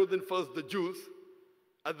 Allah had chosen first the Jews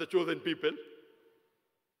as the chosen people.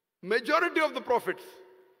 Majority of the prophets,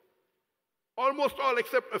 almost all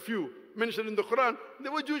except a few mentioned in the Quran, they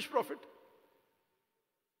were Jewish prophets.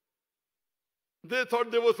 They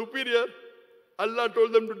thought they were superior. Allah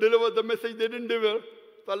told them to deliver the message, they didn't deliver.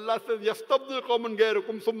 So Allah says, يَسْتَبْدِلْ قَوْمًا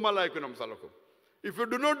غَيْرَكُمْ ثُمَّ لَا يَكُنْ أَمْثَالَكُمْ. If you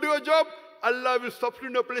do not do your job, Allah will substitute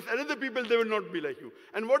in your place another people, they will not be like you.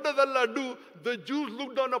 And what does Allah do? The Jews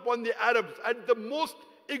looked down upon the Arabs as the most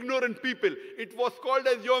ignorant people. It was called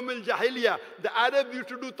as Yawm al-Jahiliyyah. The Arabs used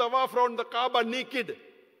to do tawaf around the Kaaba naked.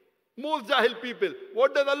 Most Jahil people.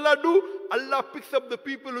 What does Allah do? Allah picks up the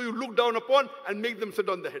people who you look down upon and makes them sit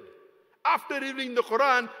on the head. After reading the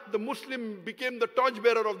Quran, the Muslim became the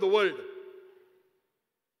torchbearer of the world.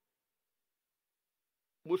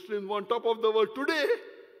 Muslims were on top of the world. Today,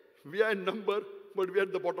 we are in number, but we are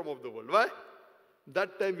at the bottom of the world. Why?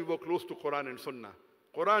 That time we were close to Quran and Sunnah.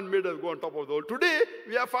 Quran made us go on top of the world. Today,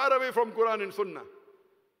 we are far away from Quran and Sunnah.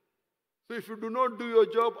 So if you do not do your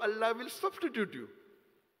job, Allah will substitute you.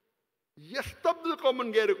 يَسْتَبْدِلْ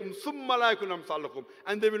قَوْمًا غَيْرَكُمْ ثُمَّ لَا يَكُونُ أَمْثَالَكُمْ.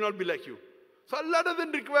 And they will not be like you. So Allah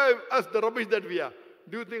doesn't require us the rubbish that we are.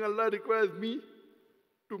 Do you think Allah requires me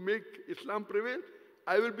to make Islam prevail?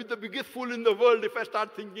 I will be the biggest fool in the world if I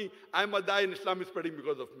start thinking I'm a die and Islam is spreading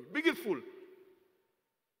because of me. Biggest fool.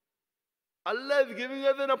 Allah is giving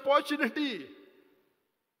us an opportunity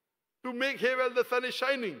to make hay while the sun is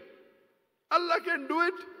shining. Allah can do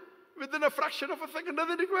it within a fraction of a second. Does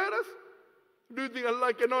it require us? Do you think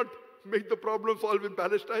Allah cannot make the problem solved in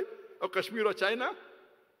Palestine or Kashmir or China?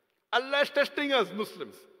 Allah is testing us,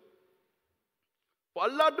 Muslims. For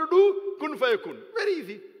Allah to do, kun fayakun. Very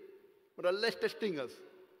easy. But Allah is testing us.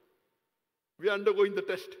 We are undergoing the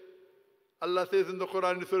test. Allah says in the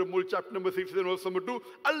Quran, in Surah Mulk, chapter number 6, verse number 2,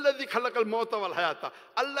 Alladhi khalaqal mawta wal hayata.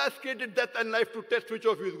 Allah has created death and life to test which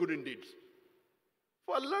of you is good in deeds.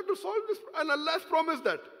 For Allah to solve this, and Allah has promised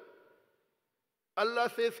that.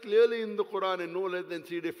 Allah says clearly in the Quran in no less than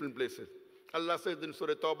 3 different places. Allah says in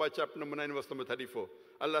Surah Tawbah, chapter number 9, verse number 34.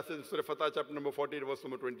 Allah says in Surah Fatah, chapter number 48, verse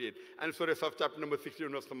number 28. And Surah Saf, chapter number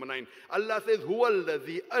 16, verse number 9. Allah says, هُوَ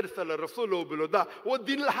الَّذِي أَرْسَلَ رَسُولَهُ بِالْهُدَىٰ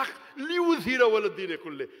وَالدِّينِ الْحَقِّ لِيُظْهِرَهُ عَلَى الدِّينِ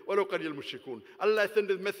كُلِّهِ وَلَوْ كَرِهَ الْمُشْرِكُونَ. Allah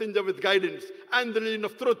sent His messenger with guidance and the religion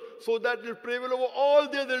of truth so that it will prevail over all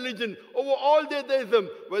their religion, over all their deism,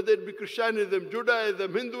 whether it be Christianism,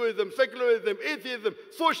 Judaism, Hinduism, secularism, atheism,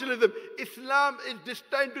 socialism. Islam is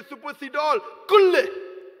destined to supersede all. Kulle.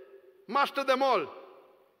 Master them all.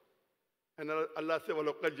 And Allah says,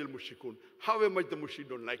 وَلَوْ قَرِهَ الْمُشْرِكُونَ. However much the mushrik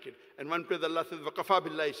don't like it. And one place Allah says, وَكَفَى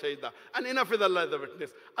بِاللَّهِ شَهِيدًا. And enough is Allah as a witness.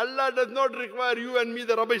 Allah does not require you and me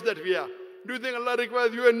the rubbish that we are. Do you think Allah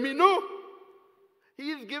requires you and me? No. He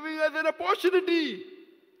is giving us an opportunity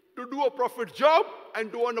to do a prophet's job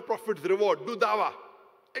and to earn a prophet's reward. Do dawah.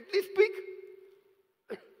 At least speak.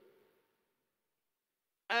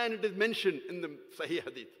 And it is mentioned in the Sahih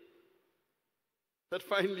Hadith that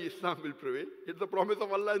finally Islam will prevail. It's the promise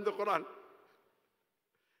of Allah in the Quran.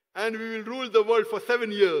 And we will rule the world for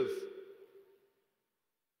 7 years.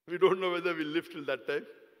 We don't know whether we'll live till that time.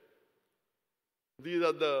 These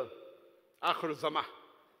are the Akhir Zamah,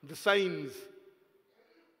 the signs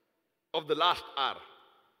of the last hour.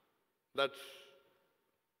 That's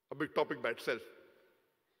a big topic by itself.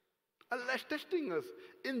 Allah is testing us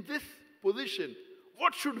in this position.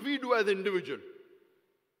 What should we do as an individual?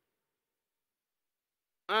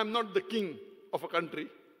 I am not the king of a country.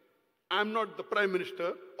 I am not the prime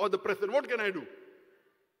minister or the president. What can I do?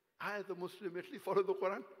 I, as a Muslim, at least follow the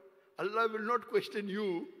Quran. Allah will not question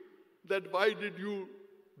you that why did you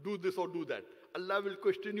do this or do that. Allah will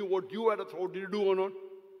question you what you had a thought, did you do or not.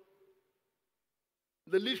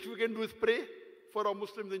 The least we can do is pray for our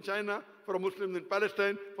Muslims in China, for our Muslims in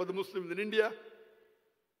Palestine, for the Muslims in India.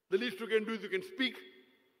 The least we can do is you can speak.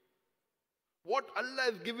 What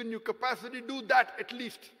Allah has given you capacity, do that at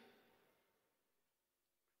least.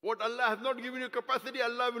 What Allah has not given you capacity,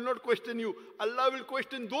 Allah will not question you. Allah will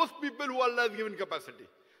question those people who Allah has given capacity.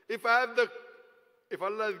 If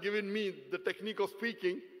Allah has given me the technique of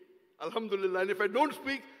speaking, alhamdulillah, and if I don't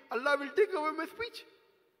speak, Allah will take away my speech.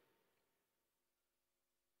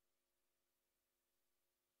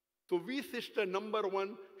 So we, sister number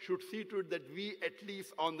one, should see to it that we at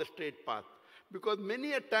least on the straight path. Because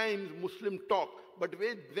many a times Muslims talk, but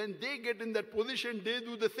when they get in that position, they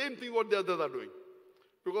do the same thing what the others are doing.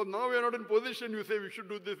 Because now we are not in position, you say we should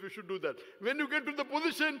do this, we should do that. When you get to the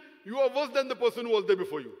position, you are worse than the person who was there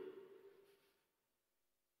before you.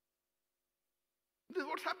 This is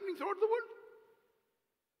what's happening throughout the world.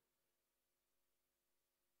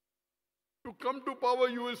 To come to power,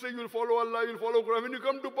 you will say you will follow Allah, you will follow Quran. When you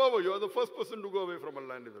come to power, you are the first person to go away from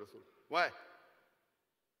Allah and His Rasul. Why?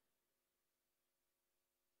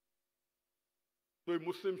 So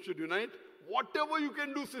Muslims should unite. Whatever you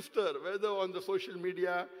can do, sister, whether on the social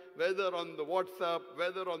media, whether on the WhatsApp,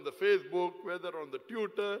 whether on the Facebook, whether on the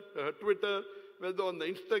Twitter, whether on the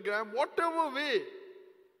Instagram, whatever way,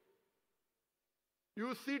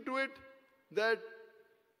 you see to it that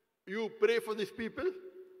you pray for these people.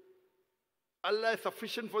 Allah is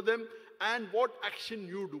sufficient for them, and what action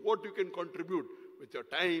you do, what you can contribute with your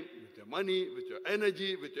time, with your money, with your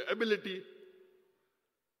energy, with your ability.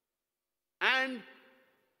 And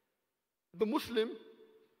the Muslim,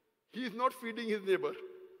 he is not feeding his neighbor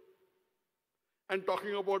and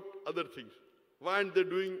talking about other things. Why aren't they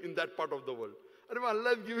doing in that part of the world? And if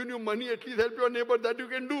Allah has given you money, at least help your neighbor, that you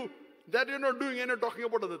can do. That you're not doing and you're talking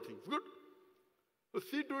about other things. Good. So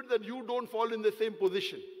see to it that you don't fall in the same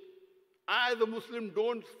position. I, as a Muslim,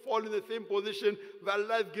 don't fall in the same position where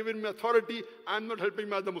Allah has given me authority. I'm not helping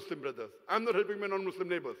my other Muslim brothers. I'm not helping my non-Muslim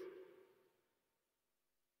neighbors.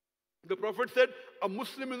 The Prophet said, a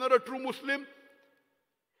Muslim is not a true Muslim.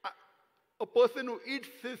 A person who eats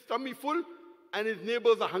his tummy full and his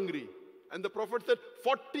neighbors are hungry. And the Prophet said,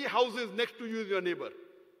 40 houses next to you is your neighbor.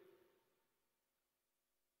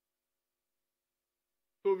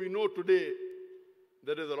 So we know today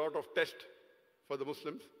there is a lot of test for the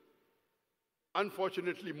Muslims.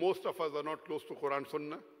 Unfortunately, most of us are not close to Quran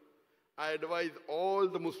Sunnah. I advise all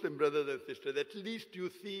the Muslim brothers and sisters, at least you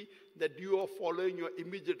see that you are following your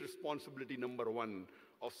immediate responsibility, number one,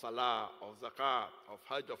 of Salah, of Zakah, of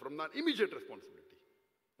Hajj, of Ramadan, immediate responsibility.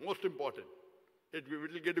 Most important. It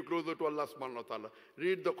will get you closer to Allah subhanahu wa ta'ala.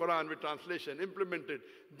 Read the Quran with translation, implement it.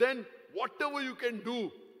 Then whatever you can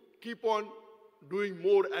do, keep on doing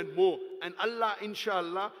more and more. And Allah,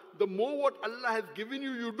 inshallah, the more what Allah has given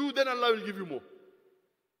you, you do, then Allah will give you more.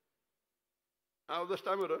 I was a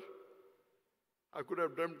stammerer. I could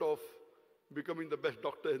have dreamt of becoming the best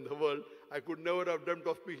doctor in the world. I could never have dreamt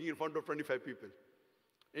of speaking in front of 25 people.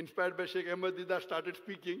 Inspired by Sheikh Ahmad Dida, started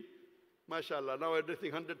speaking. MashaAllah, now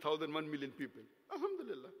addressing 100,000, 1 million people.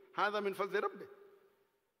 Alhamdulillah. Hada min fazli Rabbi.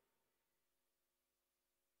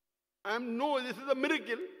 This is a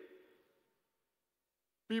miracle.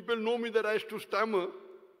 People know me that I used to stammer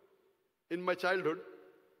in my childhood.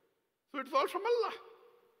 So it's all from Allah.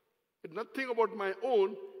 It's nothing about my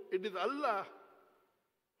own. It is Allah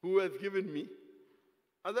who has given me.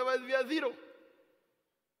 Otherwise, we are zero.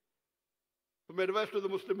 So my advice to the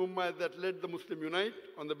Muslim Ummah is that let the Muslim unite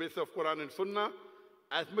on the basis of Quran and Sunnah.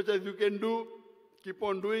 As much as you can do, keep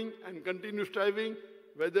on doing and continue striving.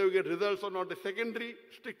 Whether you get results or not is secondary.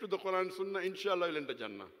 Stick to the Quran and Sunnah. Inshallah, you'll enter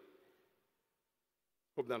Jannah.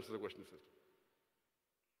 Hope that answers the question, sister.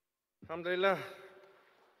 Alhamdulillah.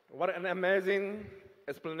 What an amazing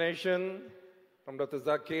explanation from Dr.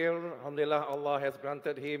 Zakir. Alhamdulillah, Allah has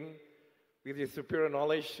granted him with his superior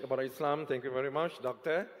knowledge about Islam. Thank you very much,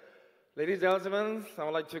 Doctor. Ladies and gentlemen, I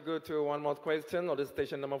would like to go to one more question on the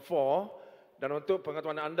station number 4. Dan untuk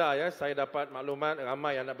pengetahuan anda, ya, saya dapat maklumat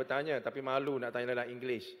ramai yang nak bertanya tapi malu nak tanya dalam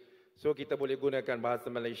English. So kita boleh gunakan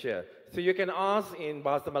bahasa Malaysia. So you can ask in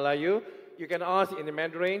bahasa Melayu, you can ask in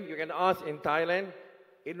Mandarin, you can ask in Thailand,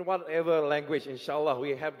 in whatever language. Inshallah,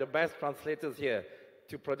 we have the best translators here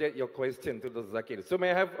to project your question to the Zakir. So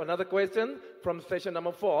may I have another question from station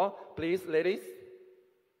number 4, please, ladies?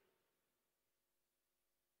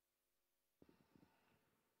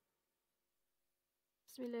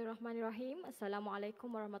 Bismillahirrahmanirrahim.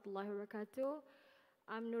 Assalamualaikum warahmatullahi wabarakatuh.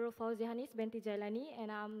 I'm Nurul Fauzihanis binti Jailani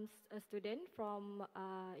and I'm a student from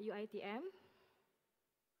UITM.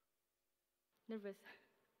 Nervous.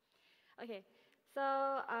 Okay, so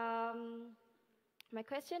my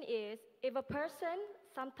question is, if a person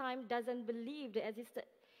sometimes doesn't believe the existence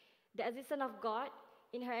of God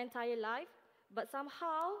in her entire life, but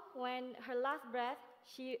somehow when her last breath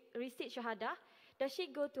she received Shahada, does she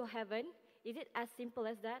go to heaven? Is it as simple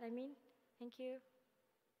as that? Thank you.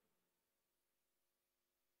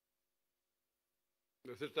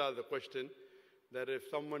 The sister asked the question that if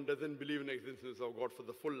someone doesn't believe in the existence of God for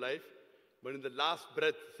the full life, but in the last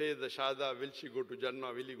breath says the Shahada, will she go to Jannah,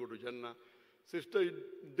 will he go to Jannah? Sister,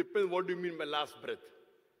 it depends what do you mean by last breath.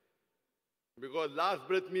 Because last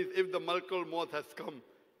breath means if the Malakul Maut has come,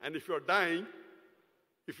 and if you're dying,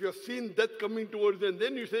 if you have seen death coming towards you, and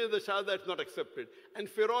then you say the Shahada, it's not accepted. And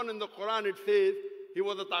Pharaoh in the Quran, it says, he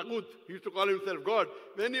was a Taghut. He used to call himself God.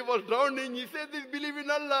 When he was drowning, he said, this believe in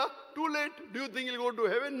Allah. Too late. Do you think he'll go to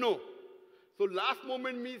heaven? No. So last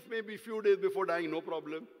moment means maybe a few days before dying, no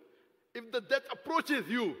problem. If the death approaches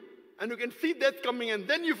you, and you can see death coming, and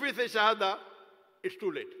then you face a Shahada, it's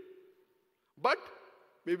too late. But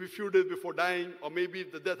maybe a few days before dying, or maybe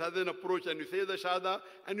if the death hasn't approached, and you say the Shahada,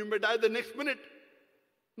 and you may die the next minute,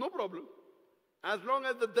 no problem. As long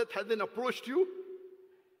as the death hasn't approached you,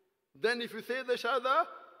 then if you say the Shahada,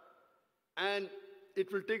 and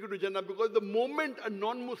it will take you to Jannah, because the moment a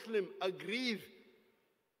non-Muslim agrees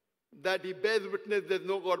that he bears witness there's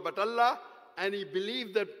no God but Allah, and he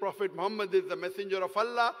believes that Prophet Muhammad is the messenger of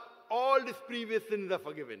Allah, all his previous sins are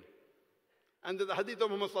forgiven. And there's a hadith of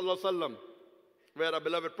Muhammad sallallahu alaihi wasallam, where our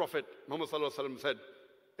beloved Prophet Muhammad sallallahu alaihi wasallam said,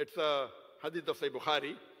 it's a hadith of Sahih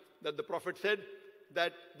Bukhari, that the Prophet said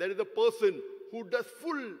that there is a person who does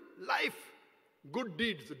full life good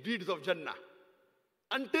deeds, deeds of Jannah,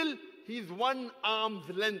 until he's 1 arm's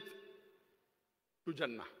length to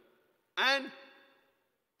Jannah. And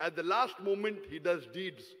at the last moment, he does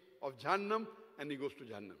deeds of Jahannam and he goes to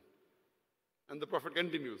Jahannam. And the Prophet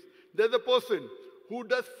continues, there's a person who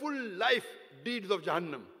does full life deeds of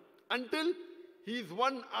Jahannam until he is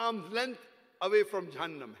one arm's length away from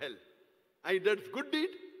Jahannam, hell. And he does good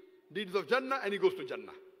deeds of Jannah, and he goes to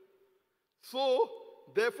Jannah. So,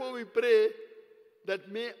 therefore we pray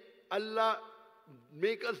that may Allah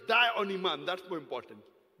make us die on Iman. That's more important.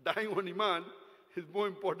 Dying on Iman is more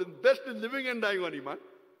important. Best is living and dying on Iman.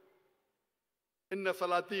 Inna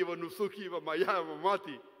salati wa nusuki wa maya wa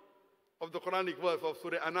mati, of the Quranic verse of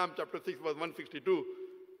Surah Anam chapter 6 verse 162,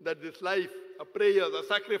 that this life, a prayer, a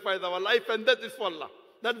sacrifice, our life and death is for Allah.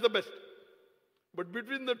 That's the best. But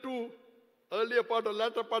between the two, earlier part or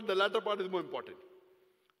latter part, the latter part is more important.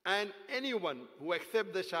 And anyone who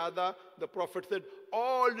accepts the Shahada, the Prophet said,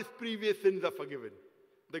 all his previous sins are forgiven.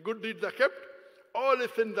 The good deeds are kept, all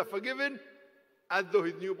his sins are forgiven, as though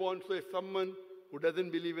he's newborn. So if someone who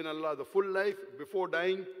doesn't believe in Allah the full life, before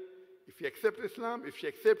dying, if he accepts Islam, if she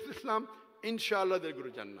accepts Islam, inshallah they'll go to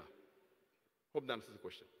Jannah. Hope that answers the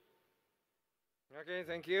question. Okay,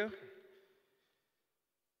 thank you.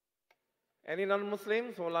 Any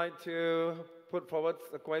non-Muslims who would like to put forward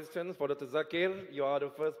the questions for Dr. Zakir? You are the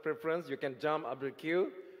first preference. You can jump up the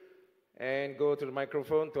queue and go to the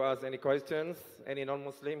microphone to ask any questions. Any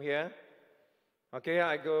non-Muslim here? Okay,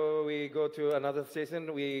 we go to another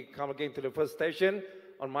station. We come again to the first station.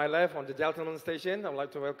 On my left, on the gentleman's station, I would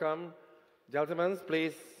like to welcome gentlemen.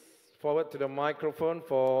 Please forward to the microphone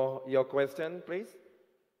for your question, please.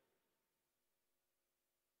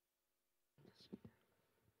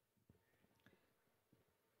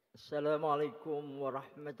 Assalamualaikum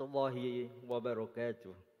warahmatullahi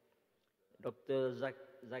wabarakatuh. Dr.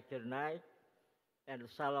 Zakir Naik, and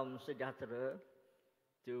salam sejahtera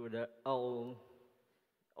to the all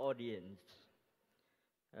audience.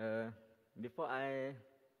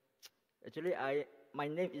 My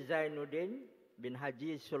name is Zainuddin bin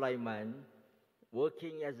Haji Sulaiman,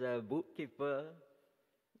 working as a bookkeeper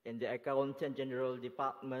in the Accountant General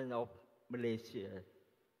Department of Malaysia.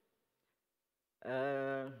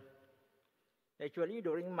 Actually,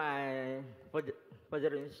 during my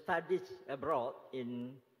further studies abroad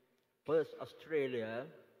in Perth, Australia,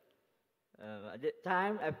 at that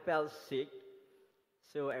time I felt sick,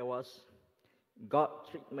 so I got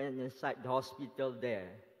treatment inside the hospital there.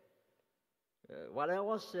 While I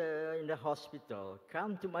was in the hospital,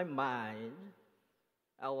 come to my mind,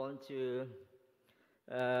 I want to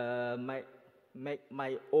make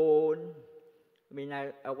my own.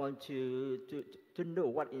 I want to know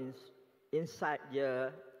what is inside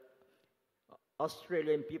the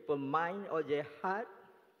Australian people's mind or their heart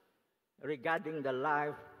regarding the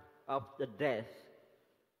life of the death.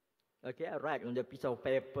 Okay, I write on the piece of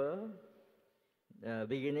paper,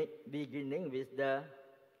 beginning with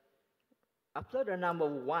after the number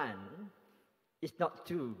 1, it's not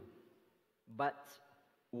 2, but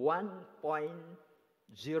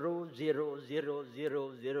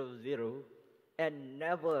 1.0000000 and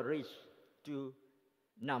never reach to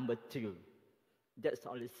number 2. That's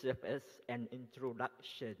only served as an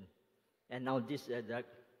introduction. And now this is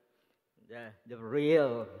the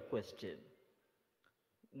real question.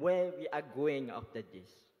 Where we are going after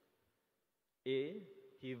this? A,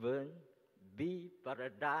 heaven. B,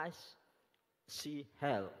 paradise. C,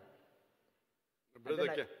 hell.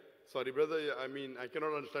 Brother, sorry, brother, I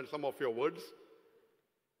cannot understand some of your words.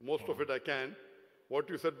 Most of it I can. What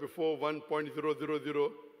you said before,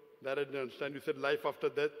 1.000, that I didn't understand. You said life after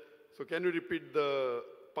death. So can you repeat the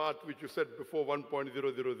part which you said before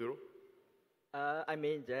 1.000? I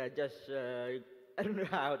don't know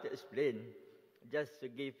how to explain. Just to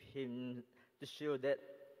give him, to show that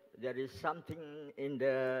there is something in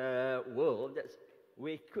the world that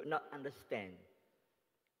we could not understand.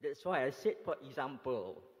 That's why I said, for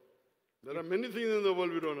example. There are many things in the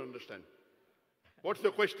world we don't understand. What's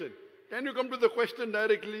the question? Can you come to the question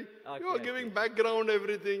directly? Okay, you are giving background,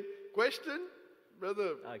 everything. Question,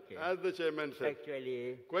 brother, as the chairman said,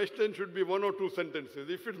 question should be 1 or 2 sentences.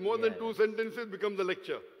 If it's more than 2 sentences, it becomes a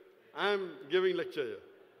lecture. I am giving lecture here.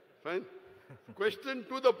 Fine? Question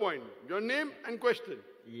to the point. Your name and question.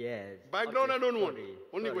 Yes. Background I don't want.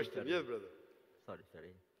 Only question. Yes, brother. Sorry.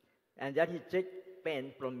 And then he took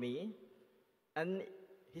pen from me, and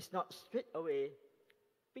he's not straight away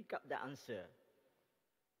pick up the answer.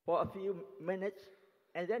 For a few minutes,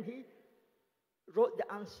 and then he wrote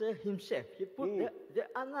the answer himself. He put the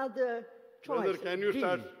another choice. Brother, can you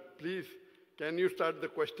start, please? Can you start the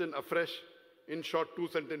question afresh in short 2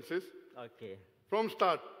 sentences? Okay. From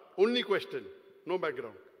start, only question, no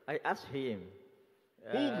background. I asked him.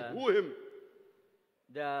 Who him?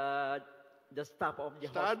 The staff of the hospital.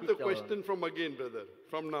 Start the question from again, brother,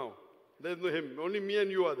 from now. There's no him, only me and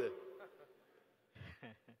you are there.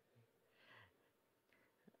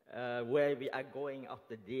 where we are going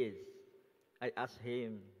after this. I asked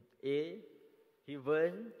him, A,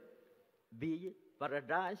 heaven, B,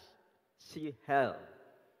 paradise, C, hell.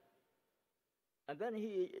 And then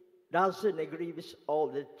he doesn't agree with all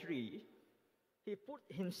the three. He put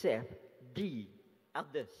himself, D,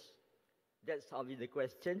 others. That's only the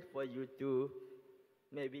question for you to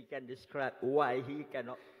maybe can describe why he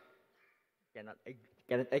cannot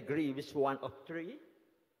agree with one of three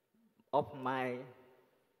of my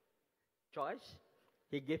choice.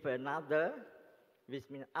 He gave another, which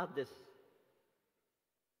means others.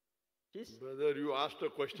 Yes? Brother, you asked a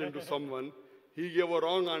question to someone. He gave a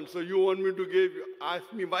wrong answer. You want me to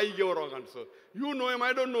ask me why he gave a wrong answer. You know him,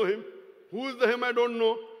 I don't know him. Who is the him, I don't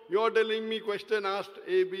know. You're telling me question asked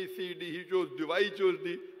A, B, C, D. He chose D. Why he chose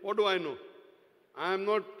D? What do I know? I don't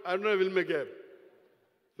know will make air.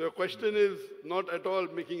 So your question is not at all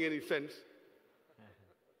making any sense.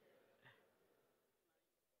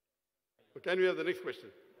 So can we have the next question?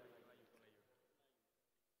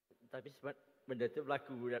 Tapi benda tu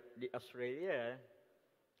berlaku di Australia.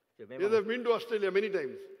 Yes, I've been to Australia many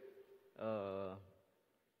times.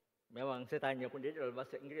 Memang saya tanya pun dia dalam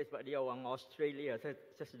bahasa Inggeris sebab dia orang Australia. Saya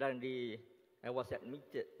I was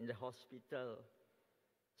admitted in the hospital.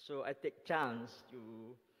 So I take chance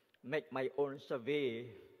to make my own survey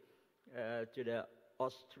to the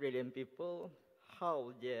Australian people,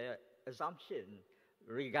 how their assumption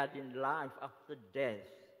regarding life after death.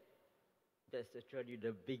 That's actually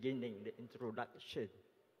the beginning, the introduction.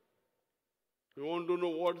 You want to know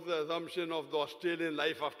what's the assumption of the Australian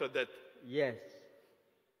life after death? Yes.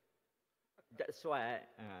 That's why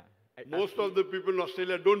most of the people in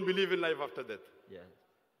Australia don't believe in life after death. Yes.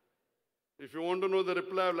 If you want to know the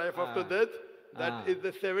reply of life after death, that is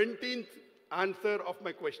the 17th answer of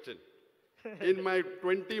my question. In my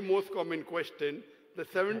 20 most common question, the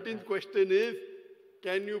 17th question is,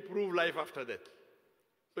 can you prove life after death?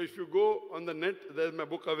 So if you go on the net, there's my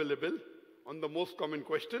book available on the most common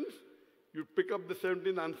questions. You pick up the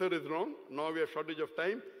 17th answer is wrong. Now we have shortage of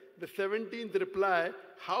time. The 17th reply,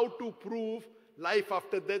 how to prove life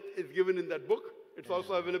after death, is given in that book. It's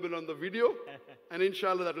also available on the video. And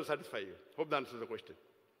inshallah, that will satisfy you. Hope that answers the question.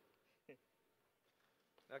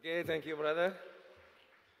 Okay, thank you, brother.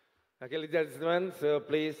 Okay, ladies and gentlemen, so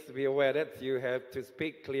please be aware that you have to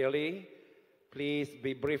speak clearly. Please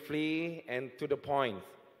be briefly and to the point.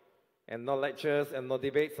 And no lectures and no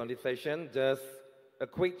debates on this session, just a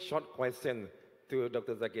quick, short question to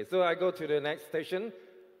Dr. Zakir. So I go to the next station,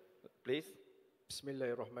 please.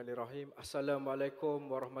 Bismillahirrahmanirrahim. Assalamualaikum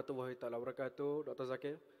warahmatullahi ta'ala wabarakatuh, Dr.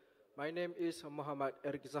 Zakir. My name is Muhammad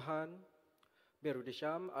Eric Zahan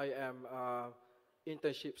Birudisham. I am an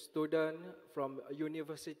internship student from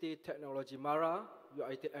University Technology Mara,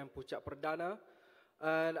 UiTM Puncak Perdana.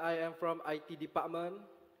 And I am from IT department,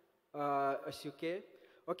 SUK.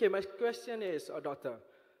 Okay, my question is, doctor,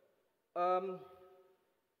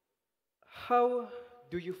 how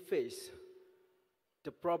do you face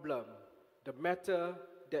the problem, the matter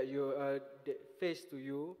that you that face to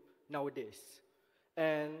you nowadays,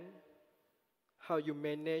 and how you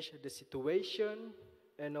manage the situation,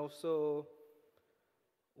 and also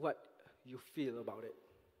what you feel about it?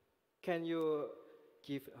 Can you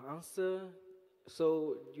give an answer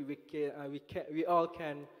so we all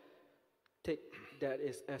can take that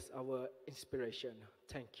as our inspiration?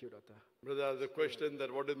 Thank you, Doctor. Brother, the question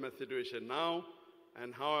that what is my situation now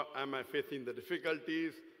and how am I facing the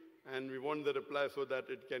difficulties, and we want the reply so that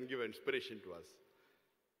it can give inspiration to us.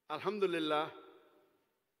 Alhamdulillah,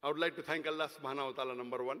 I would like to thank Allah subhanahu wa ta'ala,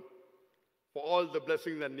 number one, for all the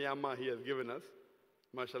blessings and ni'mah He has given us.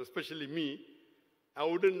 MashaAllah, especially me. I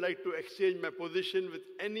wouldn't like to exchange my position with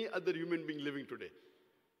any other human being living today.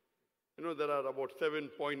 You know, there are about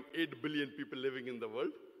 7.8 billion people living in the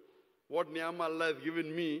world. What ni'mah Allah has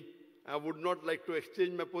given me, I would not like to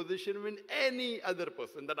exchange my position with any other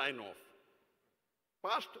person that I know of.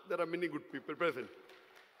 Past, there are many good people present.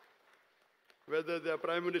 Whether they are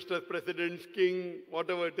prime ministers, presidents, king,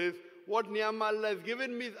 whatever it is, what ni'mah Allah has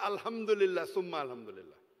given me is alhamdulillah, summa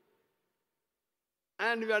alhamdulillah.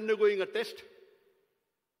 And we are undergoing a test.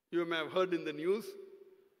 You may have heard in the news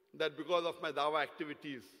that because of my Dawah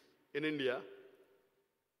activities in India,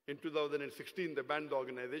 in 2016, they banned the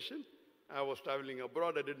organization. I was traveling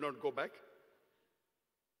abroad. I did not go back.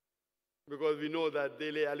 Because we know that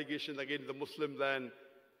they lay allegations against the Muslims, and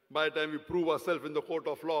by the time we prove ourselves in the court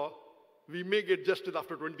of law, we may get justice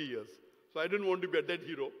after 20 years. So I didn't want to be a dead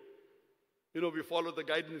hero. You know, we follow the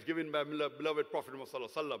guidance given by beloved Prophet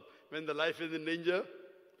Muhammad. When the life is in danger,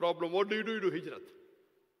 problem, what do? You do hijrat.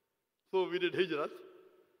 So we did hijrat.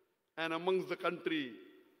 And amongst the country,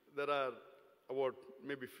 there are about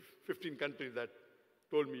maybe 15 countries that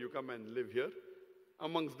told me you come and live here.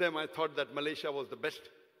 Amongst them, I thought that Malaysia was the best,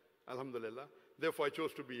 alhamdulillah. Therefore, I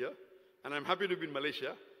chose to be here. And I'm happy to be in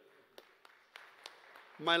Malaysia.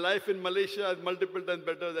 My life in Malaysia is multiple times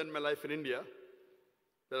better than my life in India.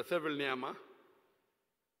 There are several ni'amah.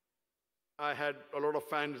 I had a lot of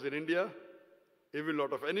fans in India, even a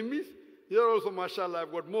lot of enemies. Here also, mashallah,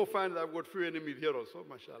 I've got more fans, I've got few enemies here also,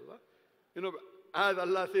 mashallah. You know, as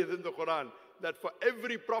Allah says in the Quran, that for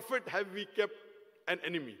every prophet have we kept an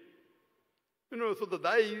enemy. You know, so the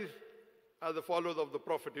da'is are the followers of the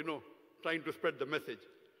prophet, you know, trying to spread the message.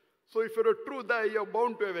 So if you're a true da'i, you're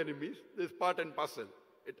bound to have enemies. This is part and parcel.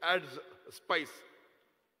 It adds spice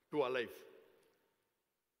to our life.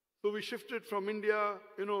 So we shifted from India,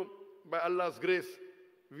 you know, by Allah's grace,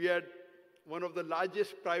 we had one of the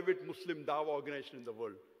largest private Muslim Dawah organizations in the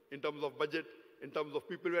world, in terms of budget, in terms of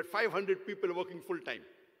people. We had 500 people working full-time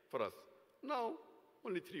for us. Now,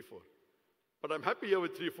 only 3, 4. But I'm happy here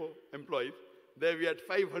with 3, 4 employees. There we had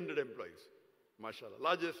 500 employees, mashallah.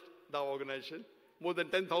 Largest Dawah organization, more than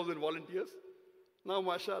 10,000 volunteers. Now,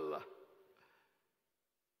 mashallah.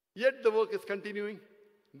 Yet the work is continuing.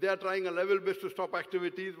 They are trying a level best to stop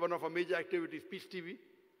activities. One of our major activities, Peace TV.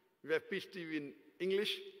 We have Peace TV in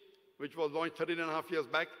English, which was launched 13.5 years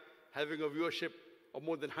back, having a viewership of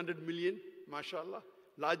more than 100 million, mashallah.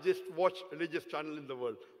 Largest watched religious channel in the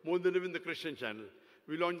world, more than even the Christian channel.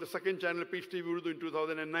 We launched the second channel, Peace TV Urdu, in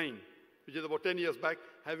 2009, which is about 10 years back,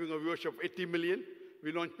 having a viewership of 80 million.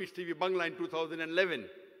 We launched Peace TV Bangla in 2011,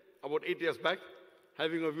 about 8 years back,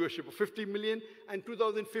 having a viewership of 50 million. And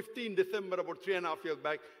 2015, December, about 3.5 years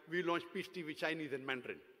back, we launched Peace TV Chinese and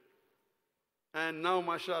Mandarin. And now,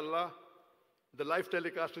 mashallah, the live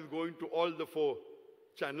telecast is going to all the 4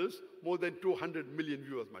 channels, more than 200 million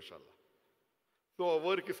viewers, mashallah. So our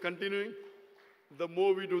work is continuing. The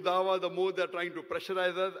more we do dawah, the more they're trying to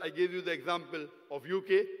pressurize us. I gave you the example of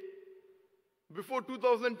UK. Before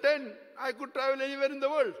 2010, I could travel anywhere in the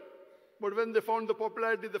world. But when they found the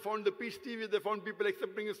popularity, they found the Peace TV, they found people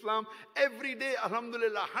accepting Islam. Every day,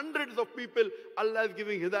 alhamdulillah, hundreds of people, Allah is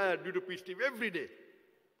giving hidayah due to Peace TV, every day.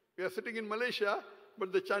 We are sitting in Malaysia,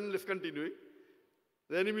 but the channel is continuing.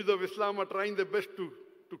 The enemies of Islam are trying their best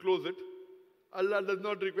to close it. Allah does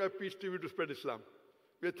not require Peace TV to spread Islam.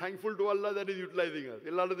 We are thankful to Allah that He is utilizing us.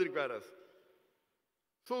 Allah doesn't require us.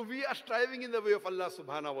 So we are striving in the way of Allah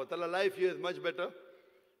subhanahu wa ta'ala. Life here is much better.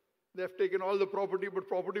 They have taken all the property, but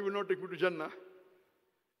property will not take me to Jannah.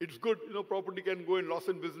 It's good, you know, property can go in loss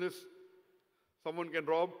in business. Someone can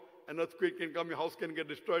rob, an earthquake can come, your house can get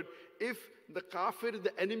destroyed. If the kafir,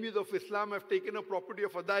 the enemies of Islam have taken a property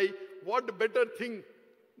of a da'i, what better thing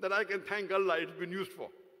that I can thank Allah it's been used for?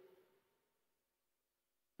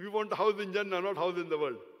 We want a house in Jannah, not a house in the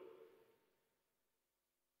world.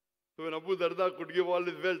 So when Abu Darda could give all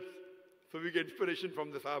his wealth, so we get inspiration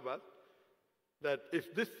from the Sahaba, that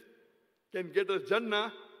if this can get us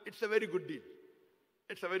Jannah, it's a very good deal.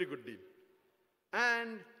 It's a very good deal.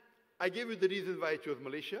 And I gave you the reasons why I chose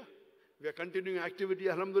Malaysia. We are continuing activity,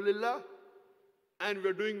 alhamdulillah, and we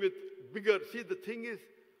are doing with bigger. See, the thing is,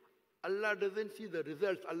 Allah doesn't see the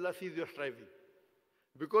results, Allah sees your striving.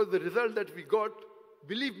 Because the result that we got,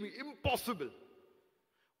 believe me, impossible.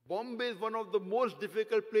 Bombay is one of the most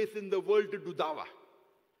difficult places in the world to do dawah.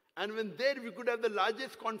 And when there we could have the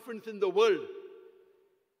largest conference in the world,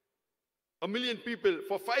 1 million people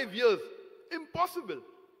for 5 years, impossible.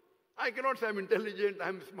 I cannot say I'm intelligent,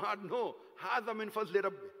 I'm smart, no. Hadha min fazli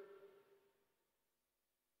Rabbi.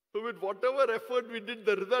 So with whatever effort we did,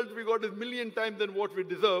 the result we got is 1,000,000 times than what we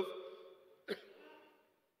deserve.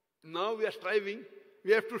 Now we are striving,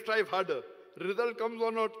 we have to strive harder. Result comes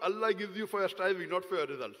or not, Allah gives you for your striving, not for your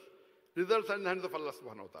results. Results are in the hands of Allah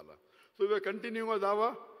subhanahu wa ta'ala. So we are continuing our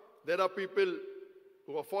dawah. There are people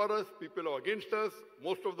who are for us, people who are against us,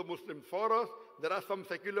 most of the Muslims for us. There are some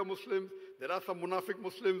secular Muslims, there are some munafiq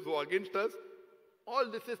Muslims who are against us. All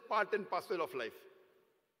this is part and parcel of life.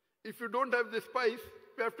 If you don't have this spice,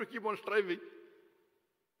 we have to keep on striving.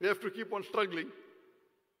 We have to keep on struggling.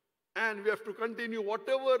 And we have to continue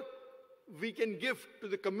whatever we can give to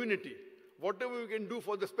the community. Whatever we can do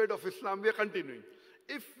for the spread of Islam, we are continuing.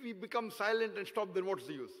 If we become silent and stop, then what's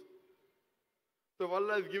the use? So if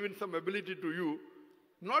Allah has given some ability to you,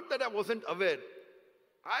 not that I wasn't aware.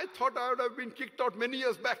 I thought I would have been kicked out many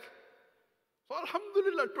years back. So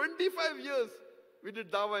alhamdulillah, 25 years we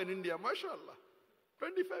did dawah in India, mashallah.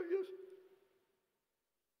 25 years.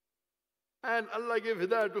 And Allah gave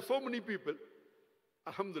hidayah to so many people.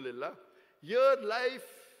 Alhamdulillah. Here life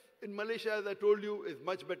in Malaysia, as I told you, is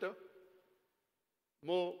much better.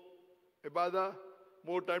 More ibadah,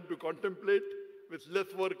 more time to contemplate. with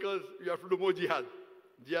less workers, you have to do more jihad.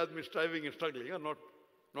 Jihad means striving and struggling,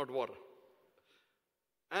 not war.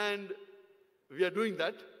 And we are doing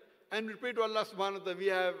that. And we pray to Allah subhanahu wa ta'ala. We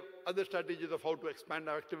have other strategies of how to expand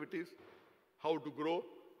our activities, how to grow.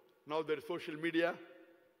 Now there is social media,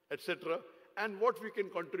 etc. And what we can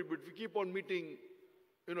contribute. We keep on meeting,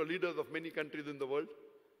 leaders of many countries in the world.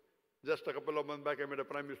 Just a couple of months back, I met a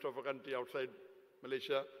prime minister of a country outside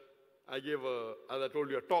Malaysia. I gave, as I told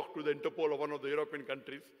you, a talk to the Interpol of one of the European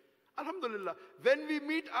countries. Alhamdulillah, when we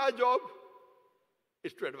meet, our job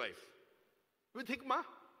is to advise. With hikmah,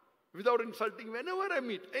 without insulting, whenever I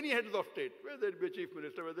meet any heads of state, whether it be a chief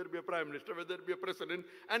minister, whether it be a prime minister, whether it be a president,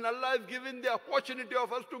 and Allah has given the opportunity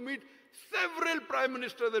of us to meet several prime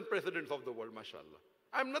ministers and presidents of the world, mashallah.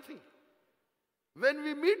 I'm nothing. When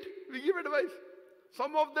we meet, we give advice.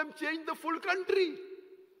 Some of them change the full country.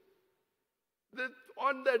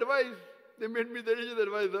 On the advice, they made me the religious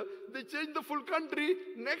advisor. They changed the full country.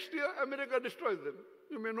 Next year, America destroys them.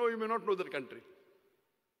 You may know, you may not know that country.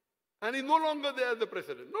 And he's no longer there as the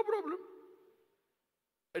president. No problem.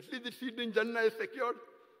 At least the seat in Jannah is secured.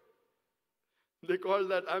 They call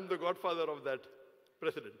that, I'm the godfather of that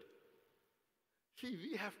president. See,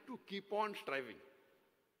 we have to keep on striving.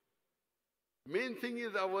 Main thing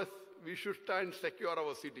is we should try and secure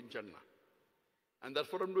our seat in Jannah. And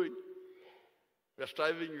that's what I'm doing. We are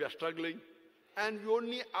striving, we are struggling. And we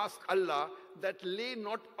only ask Allah that lay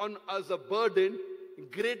not on us a burden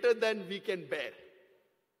greater than we can bear.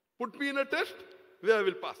 Put me in a test, where I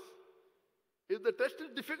will pass. If the test is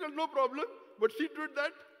difficult, no problem. But see to it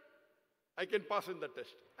that I can pass in the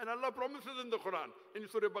test. And Allah promises in the Quran, in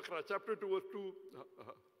Surah Baqarah, chapter 2, verse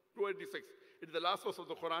 286. It's the last verse of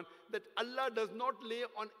the Quran, that Allah does not lay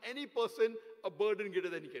on any person a burden greater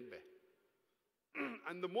than he can bear.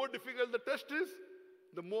 And the more difficult the test is,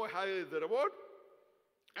 the more higher is the reward.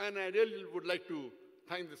 And I really would like to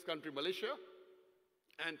thank this country, Malaysia,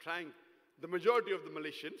 and thank the majority of the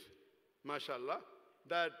Malaysians, mashallah,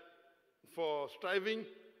 that for striving.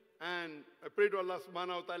 And I pray to Allah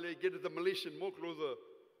subhanahu wa ta'ala, get the Malaysian more closer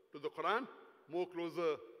to the Quran, more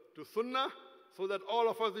closer to Sunnah, so that all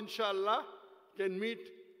of us, inshallah, can meet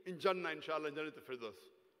in Jannah, inshallah, in Jannat al-Firdaus.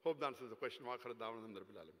 Hope that answers the question.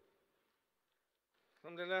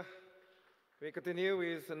 Alhamdulillah. We continue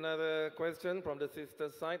with another question from the sister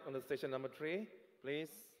side on the station number 3, please.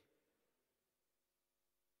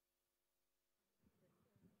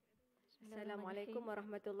 Assalamualaikum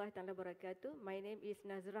warahmatullahi wabarakatuh. My name is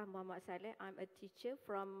Nazrah Muhammad Saleh. I'm a teacher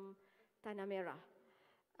from Tanah Merah.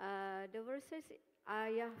 The verses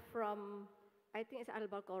ayah from, I think it's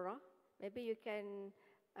Al-Baqarah. Maybe you can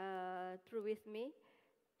through with me.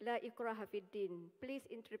 La ikraha fid din. Please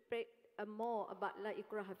interpret more about La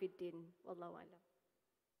ikraha fid din. Wallahu alam.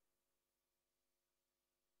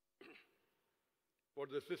 What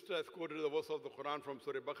the sister has quoted the verse of the Quran from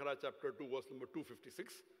Surah Baqarah, chapter 2, verse number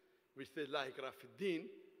 256, which says La ikraha fid din.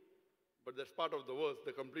 But that's part of the verse,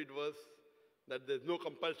 the complete verse, that there's no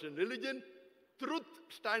compulsion in religion. Truth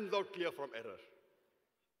stands out clear from error.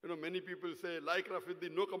 Many people say, La ikraha fid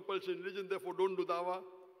din, no compulsion in religion, therefore don't do dawah,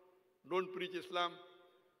 don't preach Islam.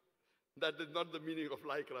 That is not the meaning of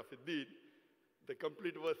La ikraha fid din. The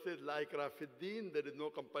complete verse says, La ikraha fid din, there is no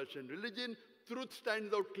compulsion in religion. Truth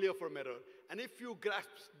stands out clear from error. And if you grasp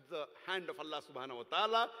the hand of Allah subhanahu wa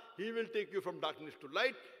ta'ala, He will take you from darkness to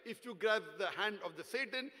light. If you grasp the hand of the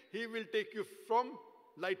Satan, he will take you from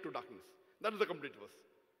light to darkness. That is the complete verse.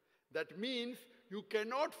 That means you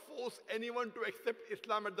cannot force anyone to accept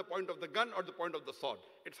Islam at the point of the gun or the point of the sword.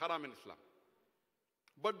 It's haram in Islam.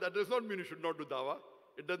 But that does not mean you should not do dawah.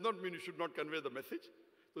 It does not mean you should not convey the message.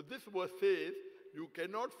 So this verse says you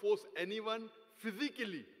cannot force anyone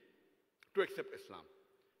physically to accept Islam.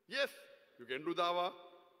 Yes, you can do dawah,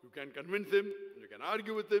 you can convince him, you can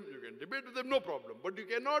argue with him, you can debate with him, no problem. But you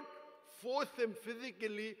cannot force him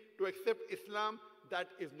physically to accept Islam. That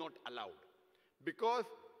is not allowed. Because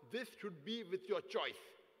this should be with your choice.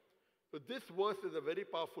 So this verse is a very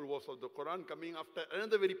powerful verse of the Quran, coming after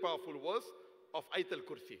another very powerful verse of Ayat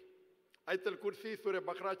al-Kursi. Ayat al-Kursi, Surah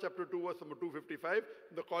Baqarah, chapter 2, verse number 255,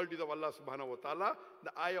 the qualities of Allah subhanahu wa ta'ala,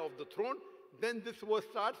 the ayah of the throne. Then this verse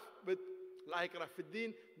starts with La ikraha fid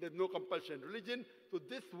din, there's no compulsion in religion. So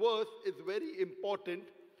this verse is very important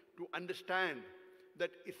to understand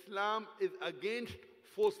that Islam is against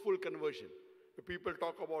forceful conversion. The people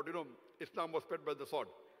talk about, Islam was spread by the sword.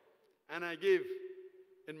 And I gave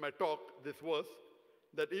in my talk this verse,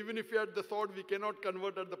 that even if you had the sword, we cannot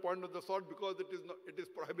convert at the point of the sword because it is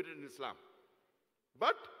prohibited in Islam.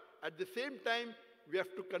 But at the same time, we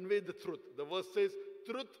have to convey the truth. The verse says,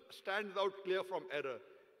 truth stands out clear from error.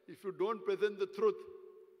 If you don't present the truth,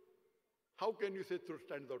 How can you say truth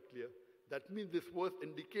stands out clear? That means this verse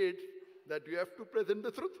indicates that you have to present the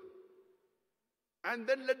truth. And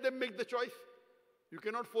then let them make the choice. You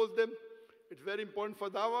cannot force them. It's very important for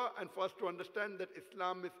Dawah and for us to understand that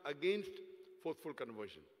Islam is against forceful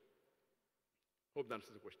conversion. Hope that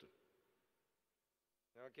answers the question.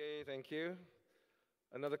 Okay, thank you.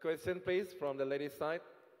 Another question, please, from the ladies' side.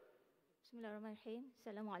 Bismillahirrahmanirrahim.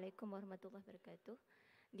 Assalamualaikum warahmatullahi wabarakatuh.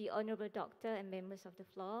 The Honorable Doctor and members of the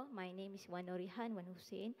floor, my name is Wan Norihan Wan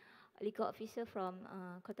Hussein, legal officer from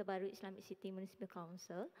Kota Baru Islamic City Municipal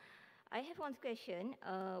Council. I have one question.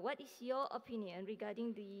 What is your opinion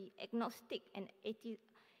regarding the agnostic and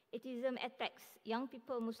atheism attacks young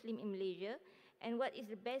people Muslim in Malaysia? And what is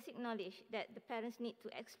the basic knowledge that the parents need to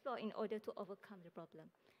explore in order to overcome the problem?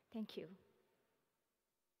 Thank you.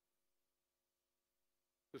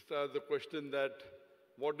 This is the question that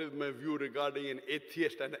what is my view regarding an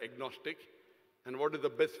atheist and agnostic, and what is the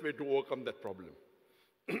best way to overcome that problem?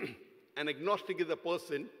 An agnostic is a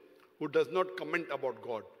person who does not comment about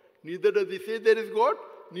God. Neither does he say there is God,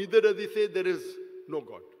 neither does he say there is no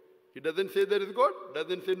God. He doesn't say there is God,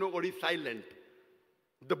 doesn't say no God, he's silent.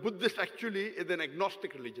 The Buddhist actually is an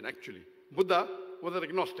agnostic religion, actually. Buddha was an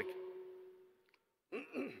agnostic.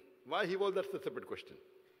 Why he was, that's a separate question.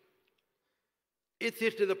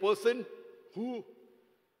 Atheist is a person who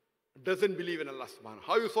doesn't believe in Allah subhanahu.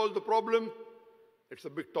 How you solve the problem? It's a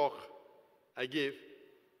big talk I gave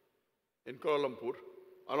in Kuala Lumpur,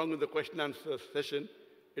 along with the question and answer session.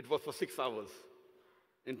 It was for 6 hours.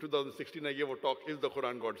 In 2016, I gave a talk, Is the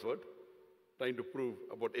Quran God's Word? Trying to prove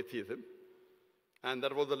about atheism. And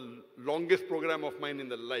that was the longest program of mine in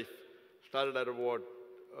the life. Started at about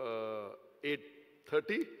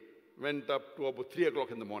 8:30, went up to about 3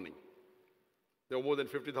 o'clock in the morning. There were more than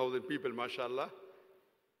 50,000 people, mashallah.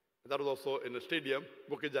 That was also in a stadium,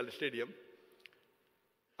 Bukit Jalil Stadium.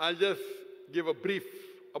 I'll just give a brief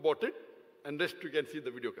about it, and rest you can see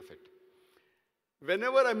the video cassette.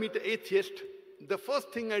 Whenever I meet an atheist, the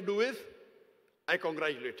first thing I do is, I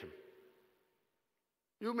congratulate him.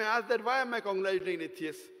 You may ask that, why am I congratulating an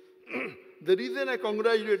atheist? The reason I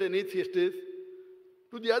congratulate an atheist is,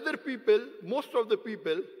 to the other people, most of the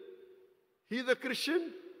people, he's a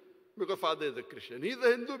Christian because father is a Christian. He's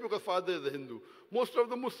a Hindu because father is a Hindu. Most of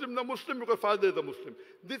the Muslims are Muslim because father is a Muslim.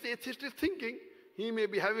 This atheist is thinking, he may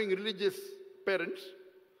be having religious parents,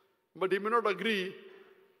 but he may not agree.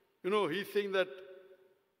 You know, he's saying that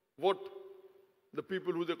what the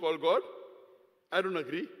people who they call God, I don't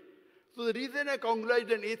agree. So the reason I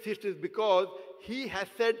congratulate an atheist is because he has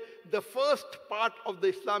said the first part of the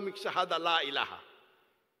Islamic Shahada, La ilaha.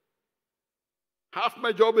 Half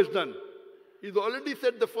my job is done. He's already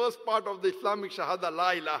said the first part of the Islamic Shahada,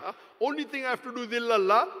 La ilaha. Only thing I have to do is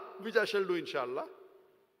illallah, which I shall do inshallah.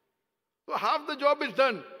 So half the job is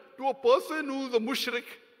done. To a person who is a mushrik,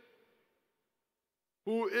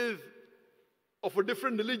 who is of a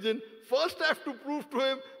different religion, first I have to prove to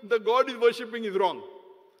him that God is worshipping is wrong.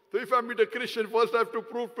 So if I meet a Christian, first I have to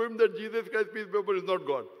prove to him that Jesus Christ, peace be upon him, is not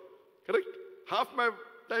God. Correct? Half my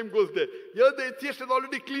time goes there. Here the atheist has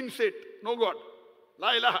already clean said, no God.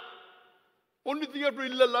 La ilaha. Only thing you have to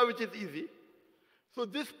do illallah, which is easy. So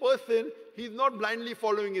this person, he's not blindly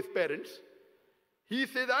following his parents. He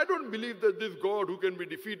says, I don't believe that this God who can be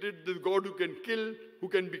defeated, this God who can kill, who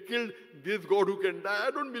can be killed, this God who can die,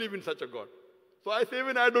 I don't believe in such a God. So I say,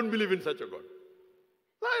 even I don't believe in such a God.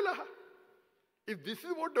 La ilaha. If this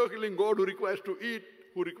is what you're killing, God who requires to eat,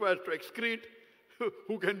 who requires to excrete,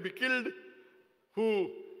 who can be killed,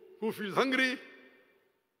 who feels hungry,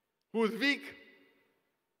 who is weak,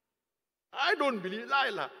 I don't believe, la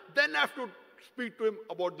ilaha. Then I have to speak to him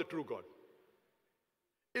about the true God.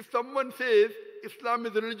 If someone says Islam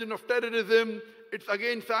is a religion of terrorism, it's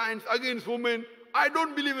against science, against women, I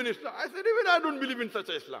don't believe in Islam. I said, even I don't believe in such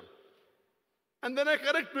a Islam. And then I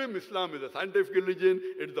correct to him, Islam is a scientific religion,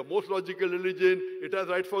 it's the most logical religion, it has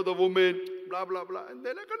rights for the woman, blah, blah, blah. And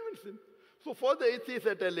then I convince him. So for the atheist,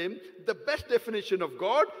 I tell him, the best definition of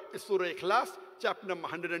God is Surah Ikhlas, chapter number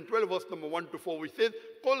 112, verse number 1 to 4, which says,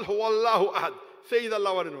 Qul huwallahu ahad. Say is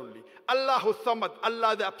Allah one and only. Allahu samad.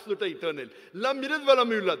 Allah the absolute eternal. Lam yalid wa lam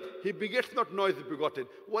yulad. He begets not, nor is he begotten.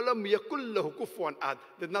 Walam yakul lahu kufuwan ahad.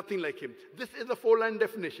 There's nothing like him. This is a 4-line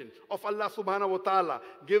definition of Allah subhanahu wa ta'ala,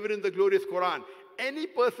 given in the glorious Quran. Any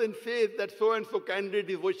person says that so-and-so candidate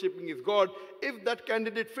is worshipping his God, if that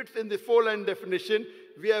candidate fits in this 4-line definition,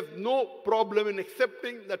 we have no problem in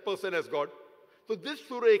accepting that person as God. So this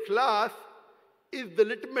Surah Ikhlas is the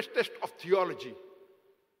litmus test of theology.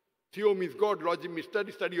 Theo means God, logic means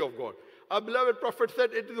study of God. Our beloved Prophet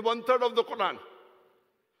said it is 1/3 of the Quran.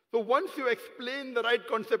 So once you explain the right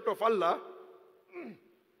concept of Allah,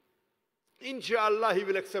 inshallah, he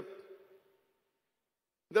will accept.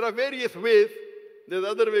 There are various ways. There's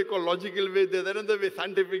another way called logical way. There's another way,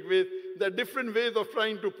 scientific ways. There are different ways of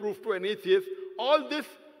trying to prove to an atheist. All this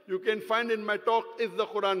you can find in my talk, Is the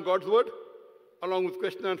Quran God's Word? Along with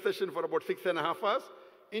question and answer session for about 6.5 hours.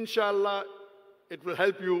 Inshallah, it will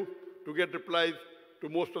help you to get replies to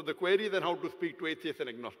most of the queries and how to speak to atheists and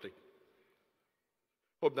agnostic.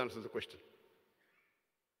 Hope that answers the question.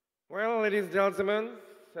 Well, ladies and gentlemen,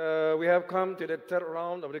 we have come to the third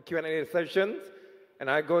round of the Q&A sessions. And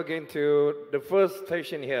I go again to the first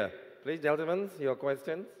station here. Please, gentlemen, your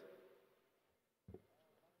questions.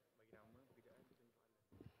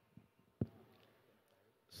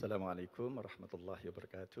 Assalamu alaikum wa rahmatullahi wa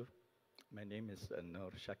barakatuh. My name is Nur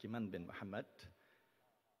Shakiman bin Muhammad.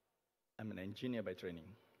 I'm an engineer by training.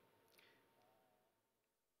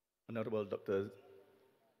 Honorable Dr.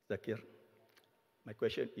 Zakir, my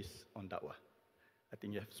question is on Dawah. I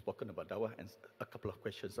think you have spoken about Dawah and a couple of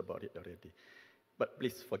questions about it already. But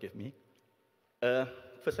please forgive me.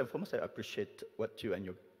 First and foremost, I appreciate what you and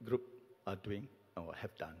your group are doing or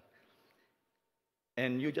have done.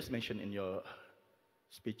 And you just mentioned in your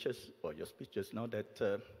speeches now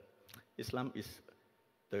that Islam is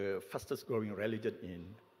the fastest growing religion in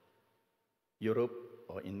Europe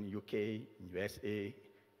or in UK, in USA,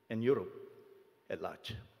 and Europe at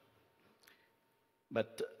large.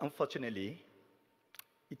 But unfortunately,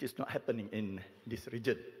 it is not happening in this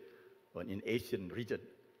region or in Asian region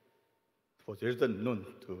for the reason known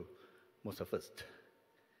to most of us.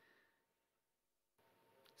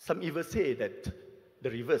 Some even say that the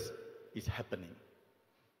reverse is happening.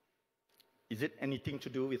 Is it anything to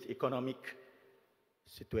do with economic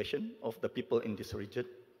situation of the people in this region?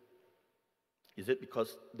 Is it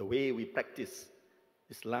because the way we practice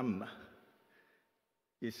Islam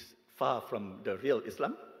is far from the real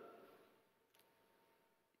Islam?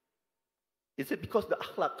 Is it because the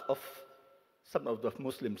akhlaq of some of the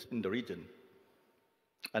Muslims in the region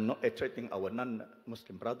are not attracting our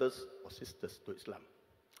non-Muslim brothers or sisters to Islam?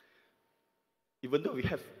 Even though we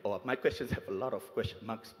have, or my questions have a lot of question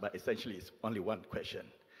marks, but essentially it's only one question.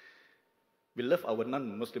 We love our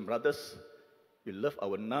non-Muslim brothers, we love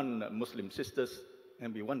our non-Muslim sisters,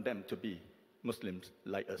 and we want them to be Muslims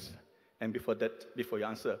like us. And before that, before you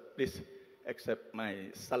answer, please accept my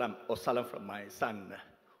salam or salam from my son,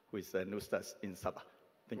 who is an ustaz in Sabah.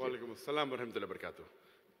 Thank you. Wa alaikum assalam wa rahmatullahi wa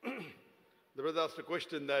barakatuh. The brother asked a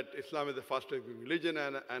question that Islam is the fastest growing religion,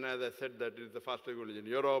 and as I said, that it is the fastest growing religion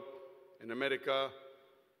in Europe, in America.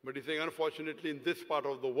 But he's saying, unfortunately, in this part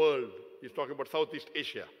of the world, he's talking about Southeast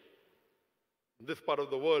Asia. In this part of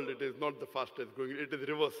the world, it is not the fastest growing, it is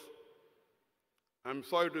reverse. I'm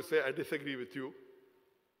sorry to say I disagree with you.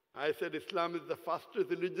 I said Islam is the fastest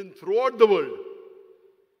religion throughout the world.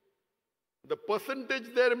 The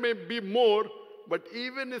percentage there may be more, but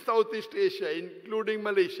even in Southeast Asia, including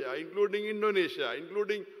Malaysia, including Indonesia,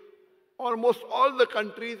 including almost all the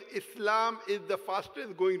countries, Islam is the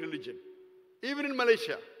fastest growing religion. Even in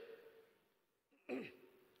Malaysia,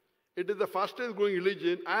 it is the fastest growing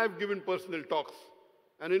religion. I have given personal talks.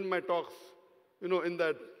 And in my talks, in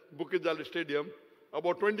that Bukit Jalil Stadium,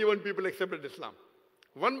 about 21 people accepted Islam.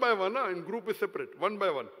 One by one, in group is separate, one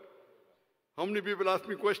by one. How many people asked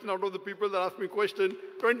me question? Out of the people that asked me question,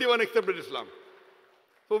 21 accepted Islam.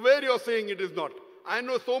 So where you're saying it is not? I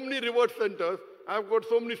know so many revert centers. I've got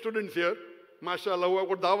so many students here, mashallah, who have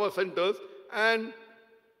got Dawah centers, and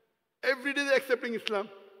every day they're accepting Islam.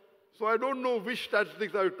 So I don't know which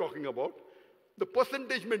statistics are you talking about. The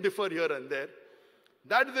percentage may differ here and there.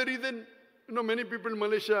 That is the reason, many people in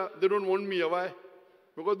Malaysia, they don't want me. Why?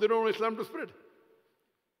 Because they don't want Islam to spread.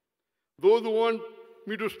 Those who want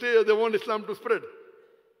me to stay, they want Islam to spread.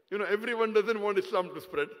 Everyone doesn't want Islam to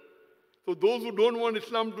spread. So those who don't want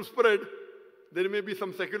Islam to spread, there may be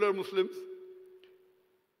some secular Muslims.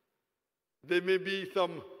 There may be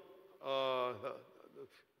some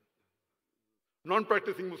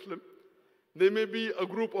non-practicing Muslim. There may be a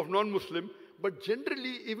group of non-Muslim. But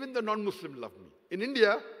generally, even the non-Muslim love me. In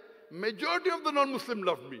India, majority of the non-Muslim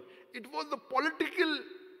loved me. It was the political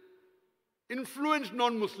influenced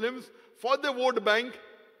non-Muslims for the vote bank,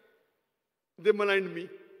 they maligned me.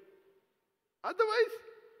 Otherwise,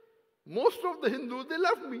 most of the Hindus, they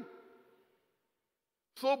loved me.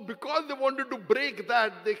 So because they wanted to break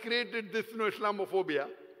that, they created this Islamophobia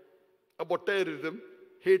about terrorism,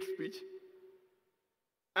 hate speech.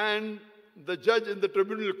 And the judge in the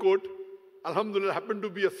tribunal court, alhamdulillah, happened to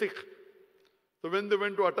be a Sikh. So when they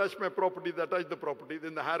went to attach my property, they attached the property.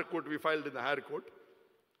 In the higher court, we filed in the higher court.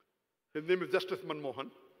 His name is Justice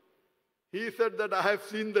Manmohan. He said that I have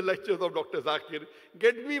seen the lectures of Dr. Zakir.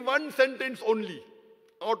 Get me one sentence only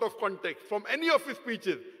out of context from any of his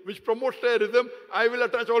speeches which promotes terrorism, I will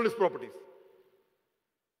attach all his properties.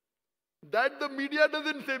 That the media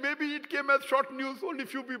doesn't say. Maybe it came as short news, only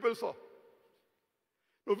few people saw.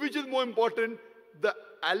 So which is more important? The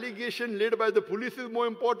allegation laid by the police is more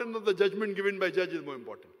important, or the judgment given by judge is more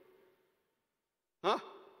important? Huh?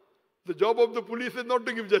 The job of the police is not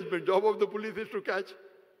to give judgment. Job of the police is to catch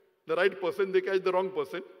the right person. They catch the wrong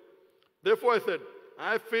person. Therefore, I said,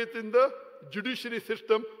 I have faith in the judiciary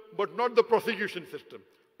system, but not the prosecution system.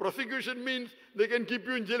 Prosecution means they can keep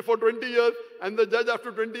you in jail for 20 years, and the judge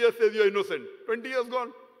after 20 years says you are innocent. 20 years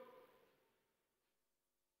gone.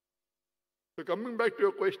 So coming back to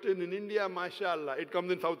your question, in India, mashallah, it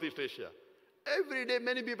comes in Southeast Asia. Every day,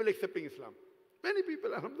 many people accepting Islam. Many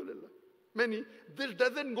people, alhamdulillah. Many. This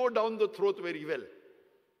doesn't go down the throat very well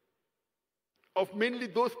of mainly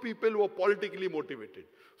those people who are politically motivated.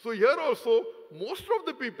 So here also, most of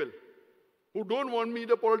the people who don't want me,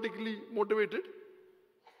 they're politically motivated.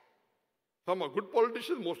 Some are good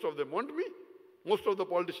politicians, most of them want me. Most of the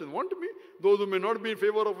politicians want me. Those who may not be in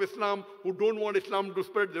favor of Islam, who don't want Islam to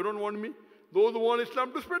spread, they don't want me. Those who want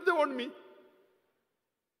Islam to spread, they want me.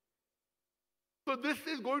 So this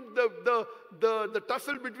is going, the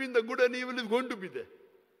tussle between the good and evil is going to be there.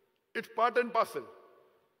 It's part and parcel.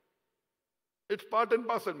 It's part and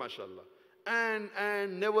parcel, mashallah.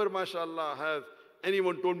 And never, mashallah, has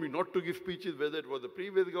anyone told me not to give speeches, whether it was the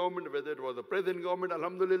previous government, whether it was the present government,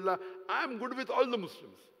 alhamdulillah. I am good with all the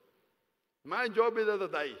Muslims. My job is as a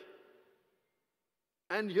da'i.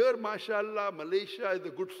 And here, mashallah, Malaysia is a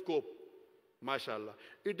good scope, mashallah.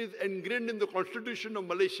 It is ingrained in the constitution of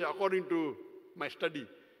Malaysia, according to my study,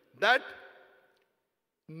 that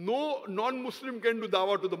no non-Muslim can do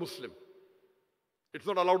dawah to the Muslim. It's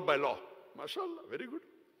not allowed by law. Mashallah, very good.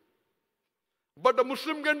 But a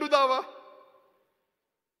Muslim can do dawah.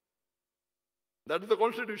 That is the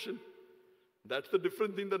constitution. That's the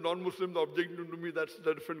different thing. The non-Muslims objecting to me, that's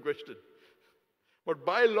the different question. But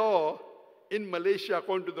by law, in Malaysia,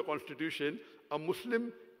 according to the constitution, a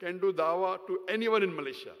Muslim can do dawah to anyone in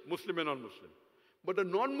Malaysia, Muslim and non-Muslim. But a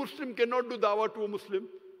non-Muslim cannot do dawah to a Muslim.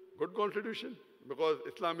 Good constitution. Because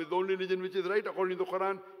Islam is the only religion which is right, according to the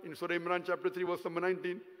Quran, in Surah Imran, chapter 3, verse number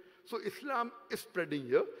 19. So Islam is spreading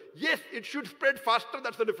here. Yes, it should spread faster,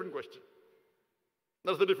 that's a different question.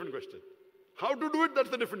 That's the different question. How to do it,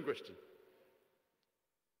 that's the different question.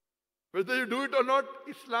 Whether you do it or not,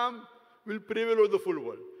 Islam will prevail over the full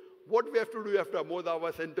world. What we have to do, we have to have more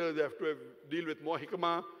dawah centers, we have to deal with more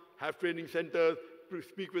hikmah, have training centers, to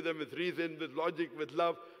speak with them with reason, with logic, with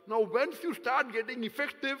love. Now, once you start getting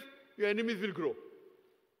effective, your enemies will grow.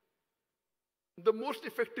 The most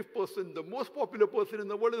effective person, the most popular person in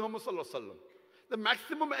the world is Muhammad Sallallahu Alaihi Wasallam. The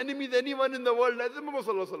maximum enemies anyone in the world has is Muhammad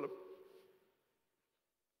Sallallahu Alaihi Wasallam.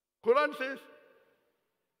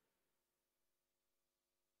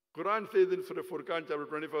 Quran says in Surah Furqan, chapter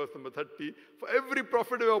 25, verse number 30, for every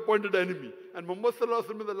prophet we have appointed an enemy. And Muhammad Sallallahu Alaihi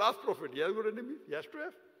Wasallam is the last prophet. He has got enemies. He has to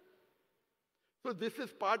have. So this is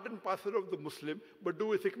part and parcel of the Muslim. But do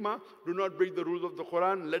with hikmah. Do not break the rules of the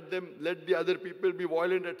Quran. Let the other people be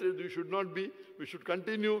violent at it. We should not be. We should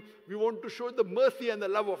continue. We want to show the mercy and the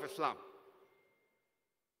love of Islam.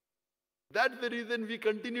 That's the reason we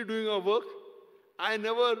continue doing our work. I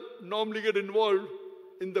never normally get involved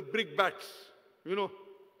in the brick bats. You know,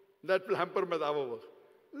 that will hamper my dawah work.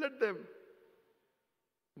 Let them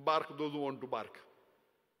bark those who want to bark.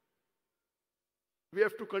 We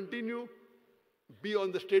have to continue, be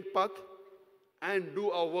on the straight path, and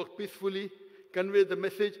do our work peacefully, convey the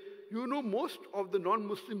message. You know, most of the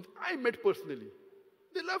non-Muslims I met personally,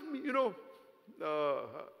 they love me. You know,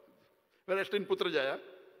 when I stayed in Putrajaya,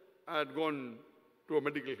 I had gone to a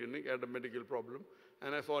medical clinic, I had a medical problem,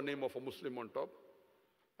 and I saw a name of a Muslim on top.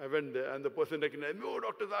 I went there, and the person recognized me, oh,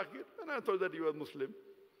 Dr. Zakir, and I thought that he was Muslim.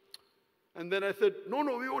 And then I said, no,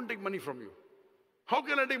 we won't take money from you. How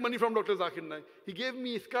can I take money from Dr. Zakir Naik? He gave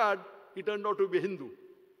me his card, he turned out to be Hindu.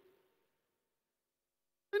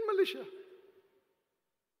 In Malaysia.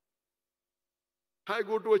 I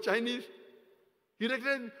go to a Chinese, he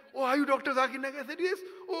recognized me, oh, are you Dr. Zakir Naik? I said, yes.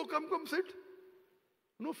 Oh, come, sit.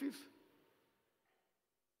 No fees.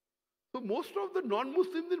 So most of the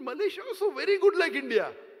non-Muslims in Malaysia are also very good like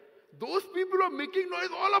India. Those people who are making noise,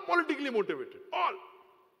 all are politically motivated. All.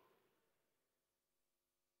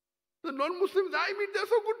 The non-Muslims I meet, they're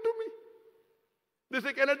so good to me. They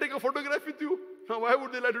say, can I take a photograph with you? Now, why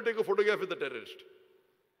would they like to take a photograph with a terrorist?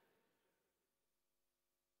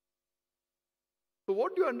 So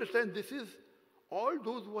what do you understand? This is all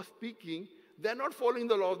those who are speaking, they're not following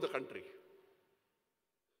the law of the country.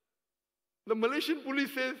 The Malaysian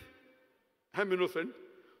police says, I'm innocent.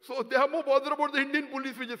 So they are more bothered about the Indian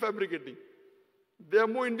police which is fabricating. They are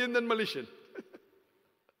more Indian than Malaysian.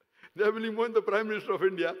 They are believing more in the Prime Minister of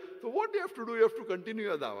India. So what you have to do, you have to continue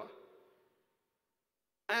your dawah.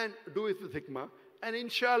 And do it with hikmah. And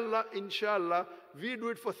inshallah, we do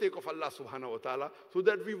it for sake of Allah subhanahu wa ta'ala, so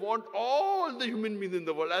that we want all the human beings in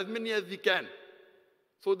the world, as many as we can,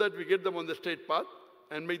 so that we get them on the straight path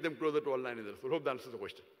and make them closer to Allah and His Rasul. Hope that answers the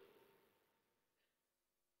question.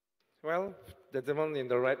 Well, the gentleman in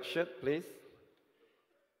the red shirt, please.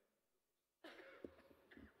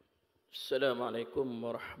 Assalamu alaikum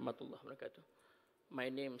wa rahmatullahi wa barakatuh. My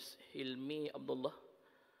name is Hilmi Abdullah.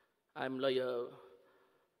 I'm lawyer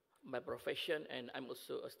by profession, and I'm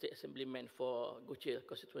also a state assemblyman for Guchil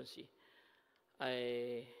constituency.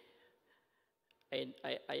 I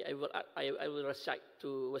will recite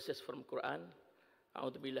two verses from Quran.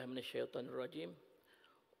 A'udhu billahi minasyaitanir rajim.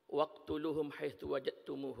 Waqtuluhum haythu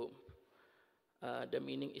wajadtumuhum. The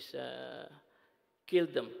meaning is kill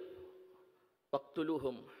them.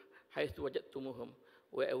 Waqtuluhum haythu wajadtumuhum,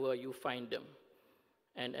 wherever you find them.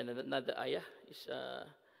 And another ayah is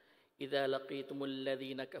إِذَا لَقِيتُمُ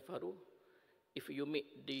الَّذِينَ كَفَرُوا, if you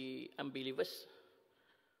meet the unbelievers,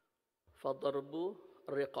 فَضَرْبُوا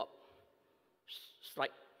الرِّقَابِ,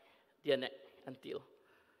 strike their neck until.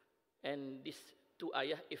 And these two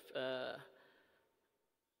ayah, if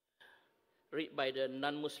read by the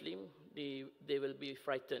non-Muslim, they will be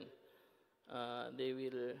frightened. They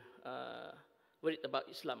will worried about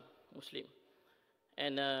Islam, Muslim.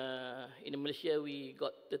 And in Malaysia, we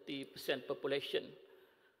got 30% population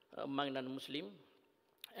among non-Muslim,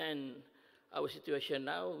 and our situation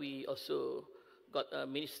now, we also got a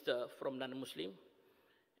minister from non-Muslim,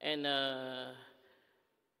 and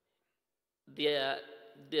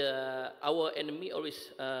our enemy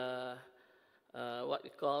always what we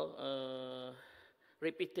call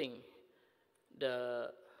repeating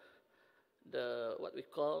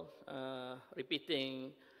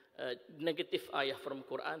repeating negative ayah from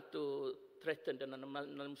Quran to threaten the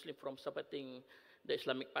non-Muslim from supporting the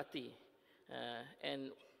Islamic Party,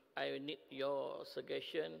 and I need your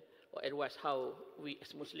suggestion or advice how we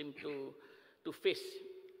as Muslim to face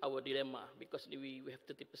our dilemma, because we have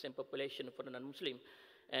 30% population for the non-Muslim.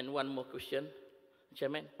 And one more question,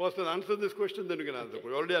 Chairman. First, I'll answer this question, then you can answer. Okay.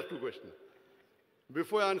 You already have two questions.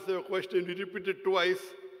 Before I answer your question, you repeated twice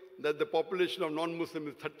that the population of non-Muslim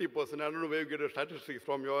is 30%. I don't know where you get your statistics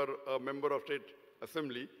from. You are a member of State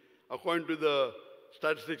Assembly. According to the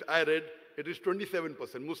statistics I read, it is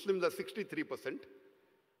 27%. Muslims are 63%.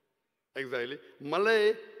 Exactly.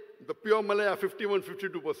 Malay, the pure Malay are 51,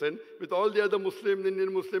 52%. With all the other Muslims,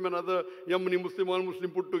 Indian Muslim and other Yemeni Muslim, all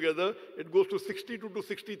Muslim put together, it goes to 62 to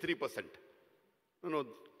 63%.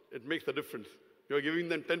 It makes a difference. You are giving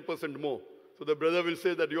them 10% more. So the brother will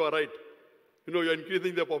say that you are right. You are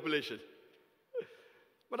increasing their population.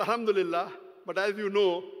 But alhamdulillah, but as you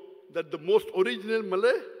know, that the most original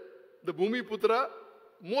Malay, the Bhumi Putra,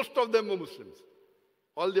 most of them were Muslims.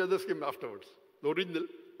 All the others came afterwards. The original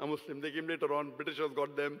are Muslim. They came later on. Britishers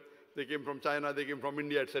got them. They came from China. They came from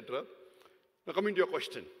India, etc. Now coming to your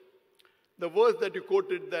question. The verse that you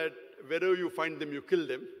quoted, that wherever you find them, you kill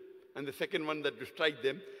them. And the second one, that you strike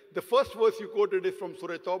them. The first verse you quoted is from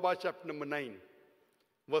Surah Tawbah, chapter number 9,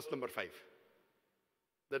 verse number 5.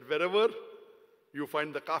 That wherever you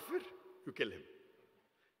find the kafir, you kill him.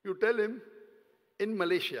 You tell him, in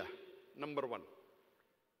Malaysia, number one,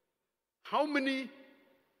 how many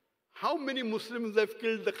Muslims have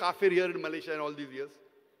killed the kafir here in Malaysia in all these years?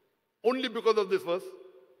 Only because of this verse?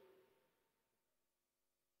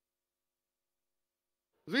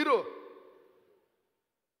 Zero.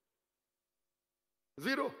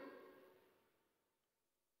 Zero.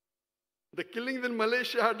 The killings in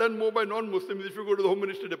Malaysia are done more by non-Muslims. If you go to the Home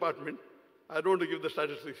Ministry Department, I don't want to give the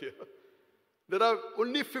statistics here. There are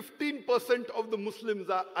only 15% of the Muslims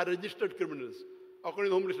are registered criminals. According to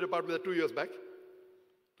the Home Ministry Department, that 2 years back.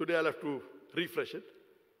 Today I'll have to refresh it.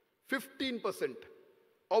 15%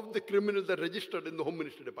 of the criminals are registered in the Home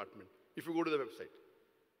Ministry Department, if you go to the website.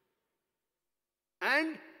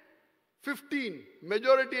 And 15,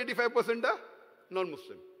 majority 85% are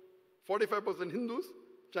non-Muslim. 45% Hindus,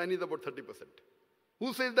 Chinese about 30%.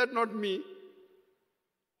 Who says that? Not me.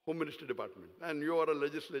 Home Ministry Department. And you are a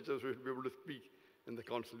legislature, so you should be able to speak in the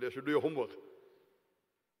council. You should do your homework.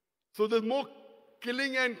 So there's more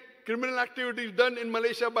killing and criminal activities done in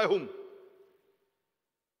Malaysia by whom?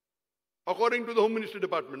 According to the Home Ministry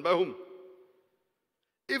Department, by whom?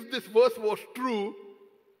 If this verse was true,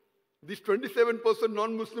 this 27%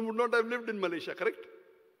 non-Muslim would not have lived in Malaysia, correct?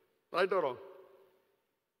 Right or wrong?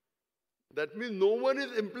 That means no one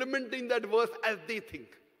is implementing that verse as they think.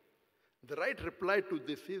 The right reply to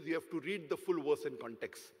this is you have to read the full verse in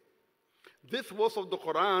context. This verse of the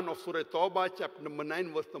Quran of Surah Tawbah, chapter number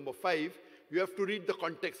 9, verse number 5, you have to read the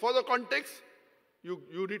context. For the context, you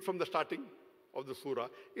read from the starting of the surah.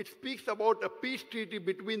 It speaks about a peace treaty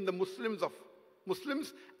between the Muslims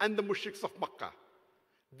and the mushriks of Makkah.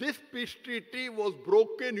 This peace treaty was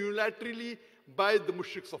broken unilaterally by the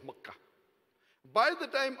mushriks of Makkah. By the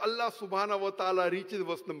time Allah subhanahu wa ta'ala reaches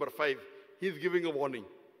verse number 5, He is giving a warning.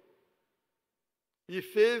 He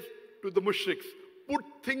says to the mushriks, put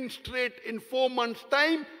things straight in 4 months'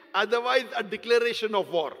 time, otherwise a declaration of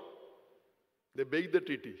war. They break the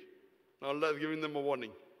treaty. Now Allah is giving them a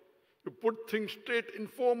warning. To put things straight in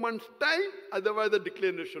 4 months' time, otherwise a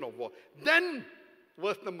declaration of war. Then,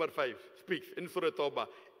 verse number 5 speaks in Surah Tawbah.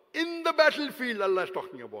 In the battlefield, Allah is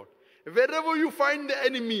talking about. Wherever you find the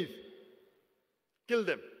enemies, kill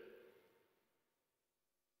them.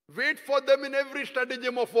 Wait for them in every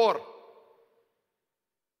stratagem of war.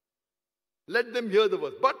 Let them hear the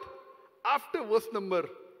verse. But after verse number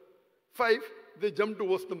 5, they jump to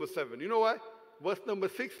verse number 7. You know why? Verse number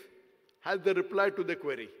 6 has the reply to the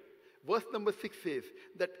query. Verse number 6 says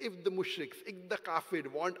that if the mushriks, if the kafir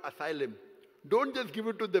want asylum, don't just give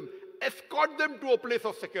it to them, escort them to a place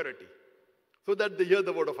of security so that they hear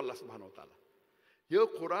the word of Allah subhanahu wa ta'ala. Here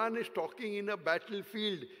Quran is talking in a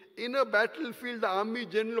battlefield. In a battlefield, the army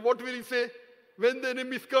general, what will he say? When the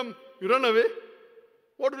enemies come, you run away.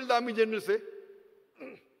 What will the army general say?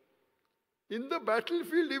 In the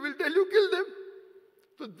battlefield, he will tell you, kill them.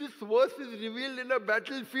 So this verse is revealed in a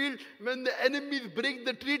battlefield when the enemies break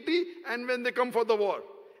the treaty and when they come for the war.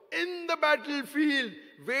 In the battlefield,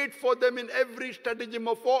 wait for them in every stratagem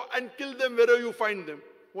of war and kill them wherever you find them.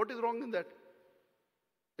 What is wrong in that?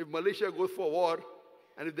 If Malaysia goes for war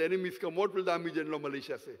and if the enemies come, what will the army general of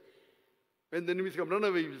Malaysia say? When the enemies come, run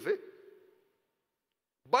away, he will say.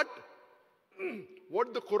 But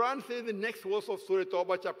what the Quran says in the next verse of Surah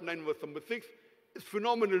Tawbah, chapter 9, verse number 6, is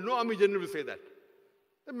phenomenal. No army general will say that.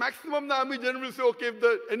 The maximum the army general will say, okay, if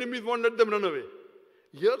the enemies won't, let them run away.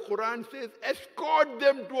 Here Quran says, escort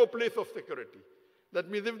them to a place of security. That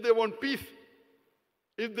means if they want peace,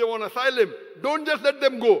 if they want asylum, don't just let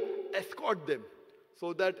them go. Escort them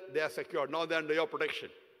so that they are secure. Now they are under your protection.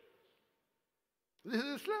 This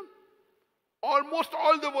is Islam. Almost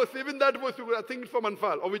all the verses, even that verse, I think it's from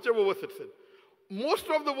Anfal, or whichever verse it said. Most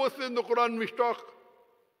of the verses in the Quran which talk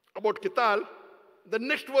about qital, the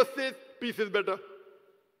next verse says, peace is better.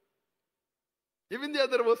 Even the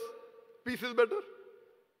other verse, peace is better.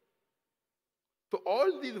 So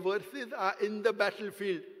all these verses are in the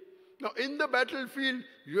battlefield. Now in the battlefield,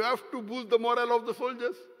 you have to boost the morale of the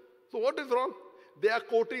soldiers. So what is wrong? They are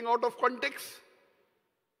quoting out of context.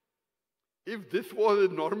 If this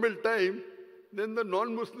was a normal time, then the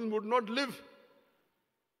non-Muslims would not live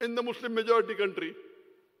in the Muslim majority country.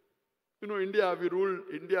 You know, India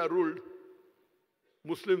ruled,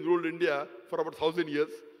 Muslims ruled India for about 1,000 years.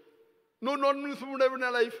 No non-Muslim would have been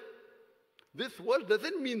alive. This verse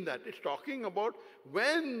doesn't mean that. It's talking about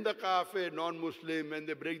when the kafir, non-Muslim, when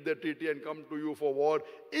they break the treaty and come to you for war,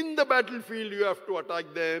 in the battlefield you have to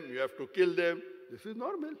attack them, you have to kill them. This is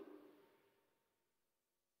normal.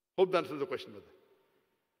 Hope that answers the question, brother.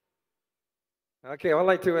 Okay, I would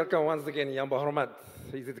like to welcome once again Yang Berhormat.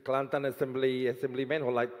 He's the Kelantan Assemblyman who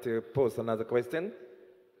would like to pose another question.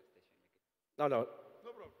 No problem.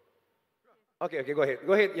 Okay, go ahead.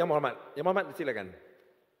 Go ahead, Yang Berhormat. Yang Berhormat, silakan.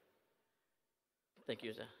 Thank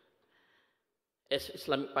you, sir. As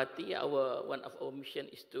Islamic Party, one of our mission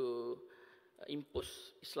is to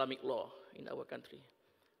impose Islamic law in our country.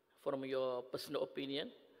 From your personal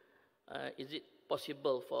opinion, is it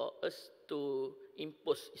possible for us to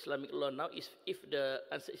impose Islamic law now? If the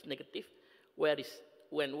answer is negative, when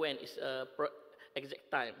is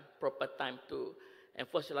exact time, proper time to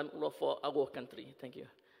enforce Islamic law for our country? Thank you.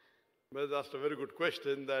 Well, that's a very good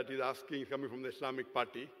question that he's asking, coming from the Islamic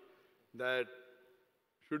Party, that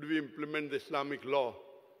should we implement the Islamic law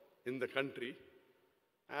in the country?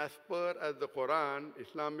 As the Quran,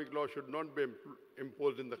 Islamic law should not be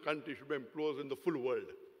imposed in the country, should be imposed in the full world.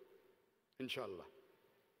 Inshallah.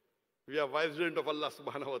 We are vicegerent of Allah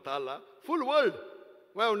subhanahu wa ta'ala. Full world.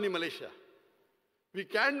 Why only Malaysia? We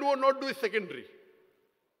can do or not do is secondary.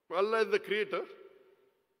 Allah is the creator.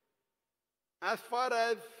 As far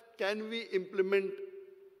as can we implement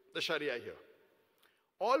the Sharia here?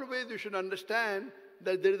 Always you should understand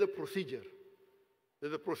that there is a procedure.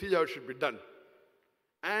 There's a procedure how it should be done.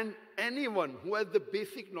 And anyone who has the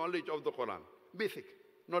basic knowledge of the Quran, basic,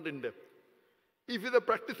 not in depth, if he's a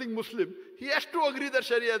practicing Muslim, he has to agree that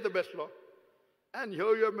Sharia is the best law. And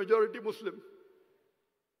here you have majority Muslim.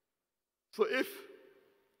 So if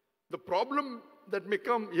The problem that may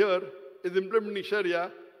come here is implementing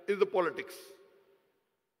Sharia is the politics.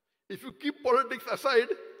 If you keep politics aside,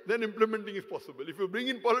 then implementing is possible. If you bring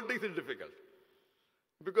in politics, it's difficult.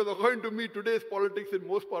 Because according to me, today's politics in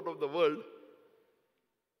most part of the world,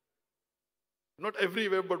 not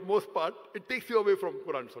everywhere, but most part, it takes you away from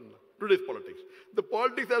Quran Sunnah. Today's politics. The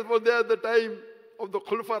politics as was there at the time of the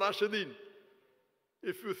Khulafa Rashidin.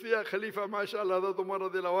 If you see a Khalifa, mashallah, Hazrat Umar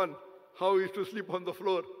radiallahu anh, how he used to sleep on the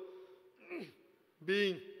floor,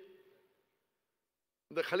 being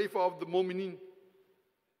the Khalifa of the Mu'mineen,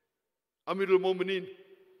 Amirul Mu'mineen,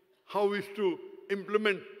 how he used to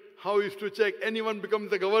implement, how he used to check, anyone becomes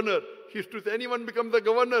the governor. He used to say, anyone becomes the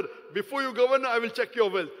governor, before you governor, I will check your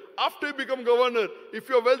wealth. After you become governor, if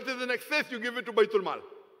your wealth is in excess, you give it to Baitul Mal.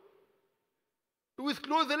 To his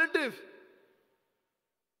close relatives.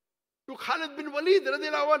 To Khalid bin Walid,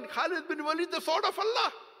 radiallahu anh, Khalid bin Walid, the sword of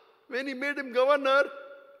Allah. When he made him governor,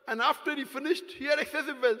 and after he finished, he had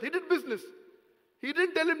excessive wealth. He did business. He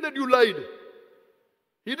didn't tell him that you lied.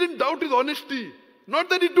 He didn't doubt his honesty. Not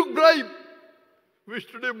that he took bribe,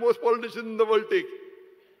 which today most politicians in the world take.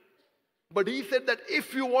 But he said that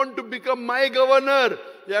if you want to become my governor,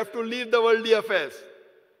 you have to leave the worldly affairs.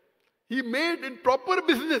 He made in proper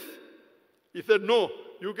business. He said, no,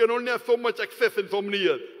 you can only have so much excess in so many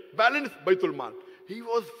years. Balance Baitul Mal. He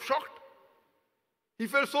was shocked. He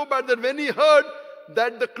felt so bad that when he heard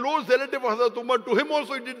that the close relative of Hazrat Umar, to him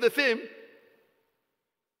also he did the same,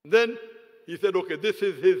 then he said, okay, this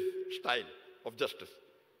is his style of justice.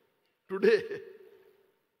 Today,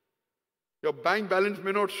 your bank balance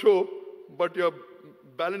may not show, but your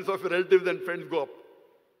balance of your relatives and friends go up.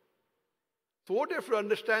 So what you have to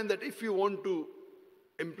understand that if you want to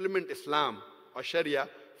implement Islam or Sharia,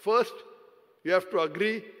 first you have to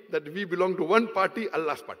agree that we belong to one party,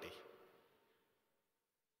 Allah's party.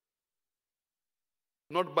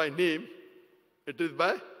 Not by name, it is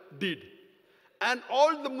by deed. And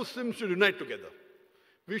all the Muslims should unite together.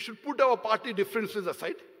 We should put our party differences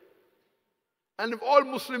aside. And if all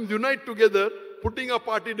Muslims unite together, putting our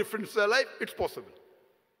party differences aside, it's possible.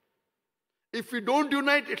 If we don't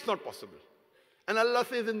unite, it's not possible. And Allah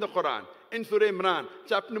says in the Quran, in Surah Imran,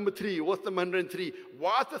 chapter number 3, verse number 103,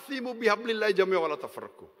 وَاتَصِيمُوا بِحَبْلِ اللَّهِ جَمِيعًا وَلَا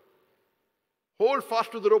تَفَرَّقُوا. Hold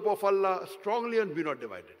fast to the rope of Allah strongly and be not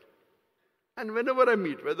divided. And whenever I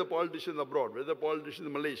meet, whether politicians abroad, whether politicians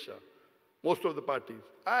in Malaysia, most of the parties,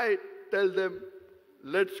 I tell them,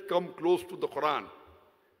 let's come close to the Quran.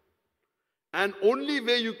 And only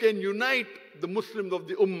way you can unite the Muslims of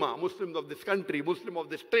the Ummah, Muslims of this country, Muslims of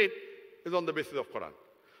this state, is on the basis of Quran.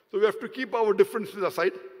 So we have to keep our differences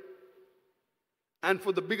aside. And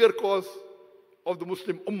for the bigger cause of the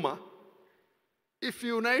Muslim Ummah, if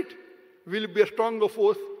you unite, we'll be a stronger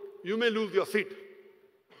force. You may lose your seat.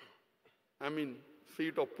 I mean,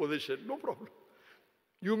 seat of position, no problem.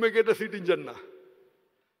 You may get a seat in Jannah.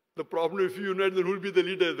 The problem, if you unite, then who will be the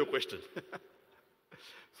leader is the question.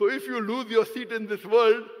 So if you lose your seat in this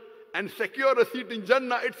world and secure a seat in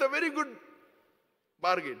Jannah, it's a very good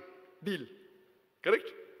bargain, deal. Correct?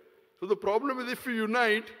 So the problem is if we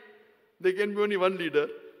unite, there can be only one leader.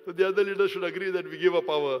 So the other leader should agree that we give up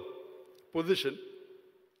our position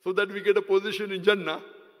so that we get a position in Jannah.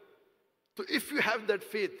 So if you have that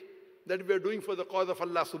faith that we are doing for the cause of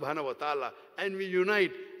Allah subhanahu wa ta'ala, and we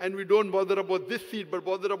unite, and we don't bother about this seat, but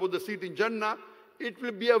bother about the seat in Jannah, it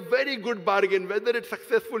will be a very good bargain. Whether it's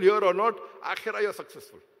successful here or not, akhirah you're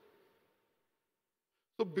successful.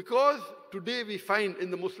 So because today we find in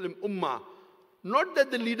the Muslim Ummah, not that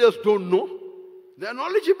the leaders don't know, they are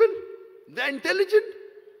knowledgeable, they are intelligent.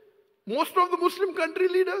 Most of the Muslim country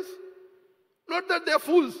leaders, not that they are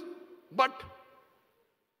fools, but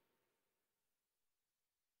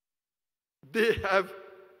they have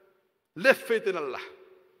less faith in Allah,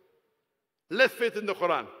 less faith in the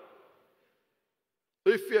Quran.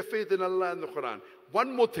 So if you have faith in Allah and the Quran,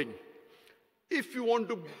 one more thing, if you want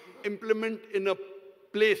to implement in a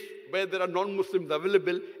place where there are non-Muslims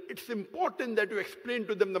available, it's important that you explain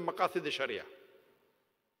to them the maqasid Sharia.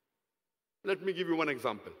 Let me give you one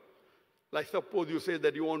example. Like suppose you say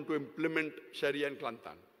that you want to implement Sharia in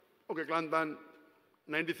Kelantan. Okay, Kelantan,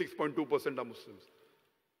 96.2% are Muslims.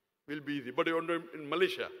 Will be easy. But you want to in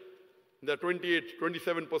Malaysia, there are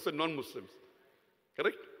 27% non-Muslims.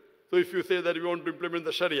 Correct? So if you say that you want to implement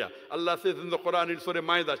the Sharia, Allah says in the Quran in Surah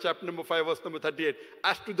Ma'idah, chapter number 5, verse number 38,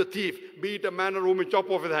 as to the thief, be it a man or woman, chop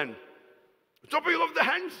off his hand. Chopping off the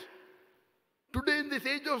hands. Today in this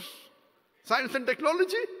age of science and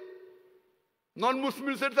technology,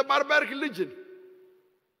 non-Muslims say it's a barbaric religion.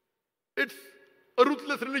 It's a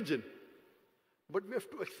ruthless religion. But we have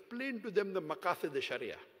to explain to them the maqasid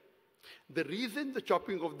Sharia. The reason the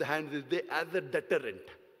chopping of the hands is there as a deterrent.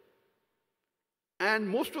 And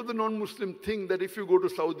most of the non-Muslims think that if you go to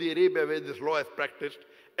Saudi Arabia where this law is practiced,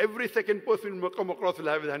 every second person you come across will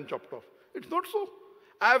have his hand chopped off. It's not so.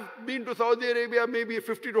 I've been to Saudi Arabia maybe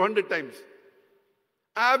 50 to 100 times.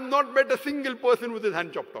 I have not met a single person with his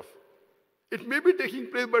hand chopped off. It may be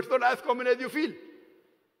taking place, but it's not as common as you feel.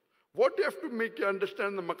 What you have to make you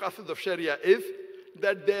understand the maqasid of Sharia is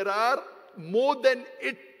that there are more than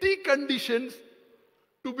 80 conditions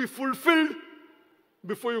to be fulfilled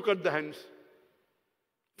before you cut the hands.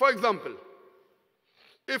 For example,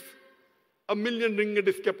 if 1 million ringgit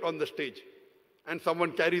is kept on the stage and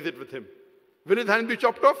someone carries it with him, will his hand be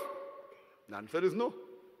chopped off? The answer is no.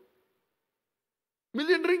 1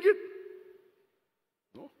 million ringgit?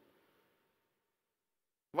 No.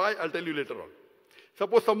 Why? I'll tell you later on.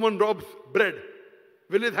 Suppose someone robs bread.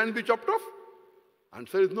 Will his hand be chopped off?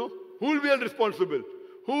 Answer is no. Who will be held responsible?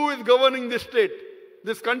 Who is governing this state,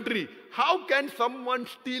 this country? How can someone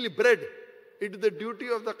steal bread? It is the duty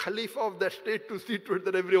of the Khalifa of that state to see to it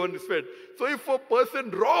that everyone is fed. So if a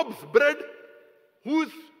person robs bread, who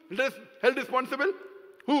is held responsible?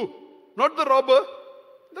 Who? Not the robber,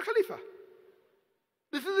 the Khalifa.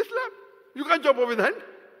 This is Islam. You can't chop off his hand.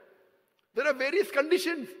 There are various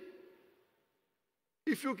conditions.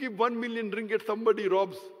 If you keep 1 million ringgit, somebody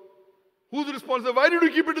robs. Who's responsible? Why did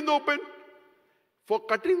you keep it in the open? For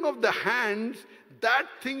cutting of the hands, that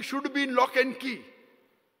thing should be in lock and key.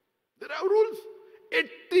 There are rules.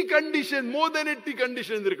 80 conditions, more than 80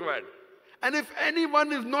 conditions required. And if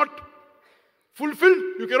anyone is not fulfilled,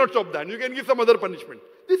 you cannot chop the hand. You can give some other punishment.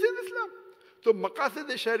 This is Islam. So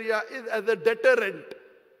maqasid Sharia is as a deterrent.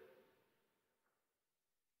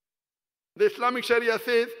 The Islamic Sharia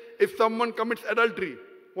says, if someone commits adultery,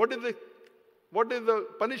 what is the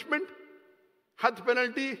punishment? Had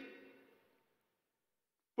penalty,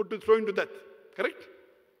 put to throwing to death. Correct?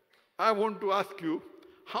 I want to ask you,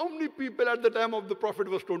 how many people at the time of the Prophet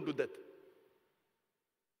were stoned to death?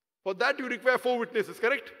 For that you require 4 witnesses,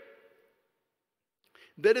 correct?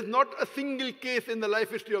 There is not a single case in the life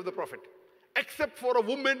history of the Prophet, except for a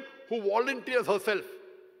woman who volunteers herself.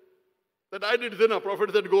 That I did zina,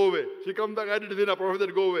 Prophet said go away. She comes back, I did zina, Prophet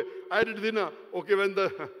said go away. I did zina, okay, when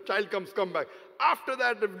the child comes, come back. After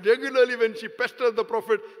that, regularly when she pesters the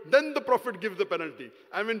Prophet, then the Prophet gives the penalty.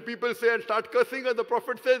 And when people say and start cursing her, the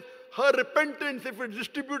Prophet says, her repentance, if it's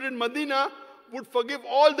distributed in Medina, would forgive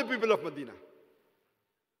all the people of Medina.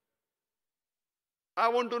 I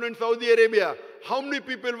want to know in Saudi Arabia, how many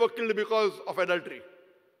people were killed because of adultery?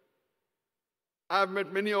 I have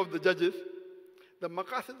met many of the judges. The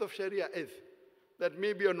maqasid of Sharia is that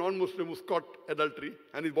maybe a non-Muslim who's caught adultery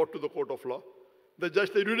and is brought to the court of law. The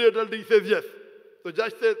judge says, you did adultery? He says, yes. The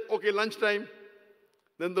judge says, okay, lunchtime.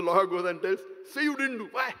 Then the lawyer goes and tells, say you didn't do.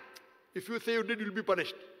 Why? If you say you did, you'll be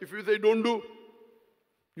punished. If you say don't do,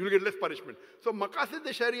 you'll get less punishment. So maqasid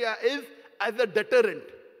Sharia is as a deterrent.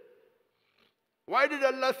 Why did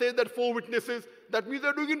Allah say that 4 witnesses? That means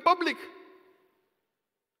they're doing in public.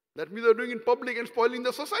 That means they're doing in public and spoiling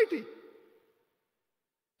the society.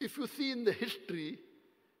 If you see in the history,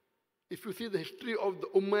 if you see the history of the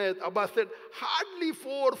Umayyad, Abbas said, hardly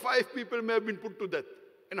 4 or 5 people may have been put to death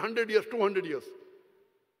in 100 years, 200 years.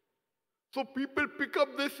 So people pick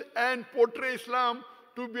up this and portray Islam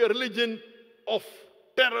to be a religion of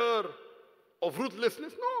terror, of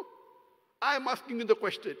ruthlessness. No. I am asking you the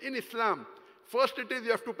question. In Islam, first it is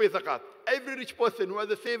you have to pay zakat. Every rich person who has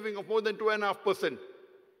a saving of more than 2.5%,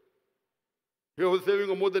 who has a saving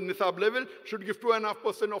of more than nisab level, should give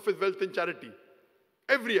 2.5% of his wealth in charity.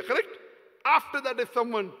 Every year, correct? After that, if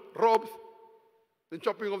someone robs, then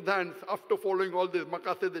chopping of the hands, after following all this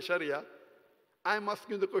maqasid Sharia, I am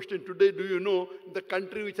asking the question today, do you know the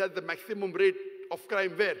country which has the maximum rate of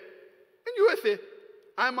crime where? In USA.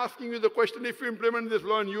 I am asking you the question, if you implement this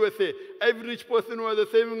law in USA, every rich person who has a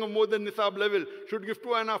saving of more than nisab level should give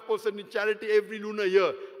 2.5% in charity every lunar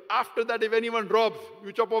year. After that, if anyone robs,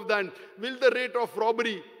 you chop off the hand. Will the rate of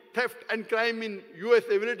robbery, theft and crime in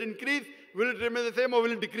USA, will it increase? Will it remain the same or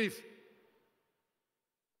will it decrease?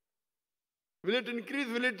 Will it increase?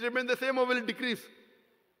 Will it remain the same or will it decrease?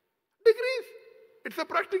 Decrease. It's a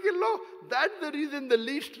practical law. That's the reason the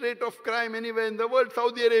least rate of crime anywhere in the world,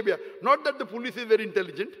 Saudi Arabia. Not that the police is very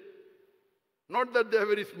intelligent. Not that they are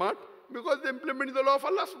very smart. Because they implement the law of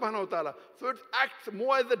Allah subhanahu wa ta'ala. So it acts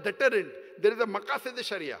more as a deterrent. There is a maqasid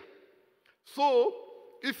Sharia. So,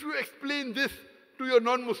 if you explain this to your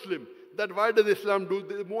non-Muslim, that why does Islam do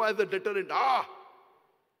this more as a deterrent?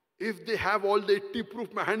 If they have all the 80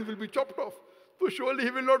 proof, my hand will be chopped off. So surely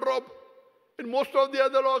he will not rob. In most of the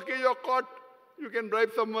other law, okay, you're caught, you can bribe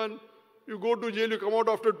someone, You go to jail, you come out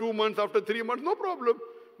after 2 months, after 3 months, no problem.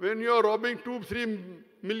 When you are robbing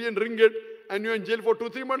 2-3 million ringgit and you are in jail for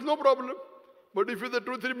 2-3 months, no problem. But if you the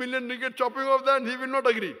 2-3 million ringgit chopping off that, he will not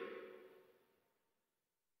agree.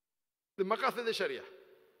 The maqasid Sharia.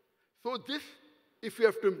 So this, if you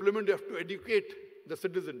have to implement, you have to educate the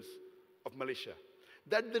citizens of Malaysia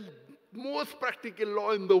that the most practical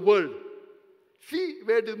law in the world, see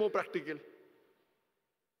where it is more practical.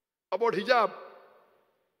 About hijab,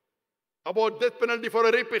 about death penalty for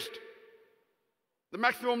a rapist. The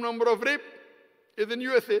maximum number of rape is in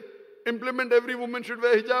USA. Implement every woman should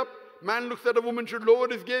wear hijab. Man looks at a woman should lower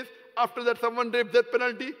his gaze. After that someone rapes, death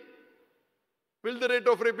penalty. Will the rate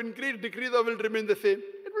of rape increase, decrease, or will it remain the same?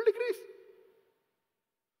 It will decrease.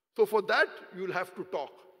 So for that, you will have to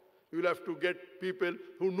talk. You will have to get people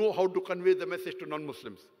who know how to convey the message to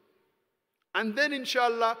non-Muslims. And then,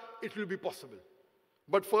 inshallah, it will be possible.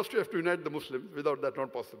 But first you have to unite the Muslims. Without that,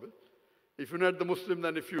 not possible. If you unite the Muslims,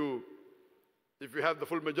 then if you have the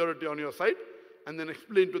full majority on your side, and then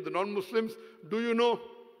explain to the non-Muslims, do you know,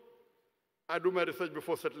 I do my research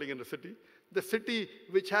before settling in the city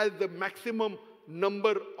which has the maximum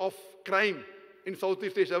number of crime in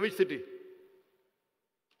Southeast Asia, which city?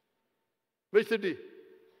 Which city?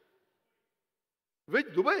 Which?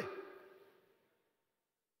 Dubai?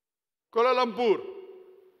 Kuala Lumpur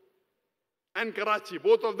and Karachi,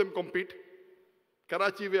 both of them compete.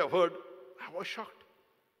 Karachi, we have heard. I was shocked.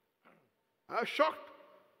 I was shocked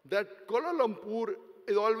that Kuala Lumpur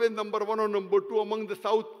is always number 1 or number 2 among the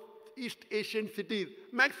Southeast Asian cities.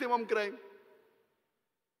 Maximum crime.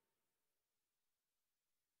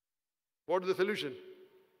 What is the solution?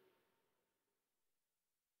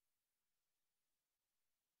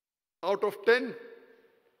 Out of 10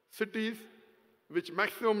 cities, which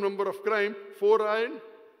maximum number of crime, 4 are in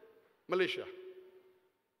Malaysia.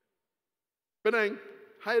 Penang,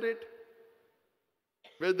 high rate.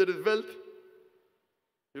 Where there is wealth,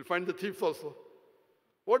 you'll find the thieves also.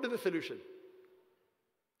 What is the solution?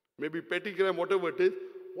 Maybe petty crime, whatever it is.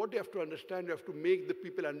 What you have to understand, you have to make the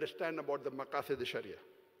people understand about the maqasid Sharia.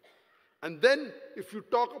 And then, if you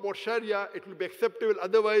talk about Sharia, it will be acceptable.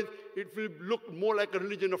 Otherwise, it will look more like a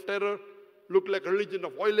religion of terror, look like a religion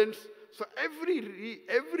of violence. So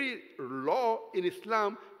every law in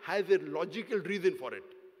Islam has a logical reason for it.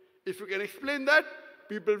 If you can explain that,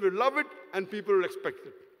 people will love it and people will accept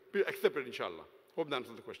it, inshallah. Hope that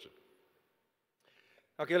answers the question.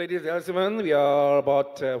 Okay, ladies and gentlemen, we are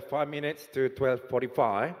about 5 minutes to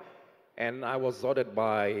 12:45, and I was ordered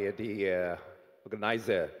by the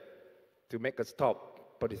organizer to make a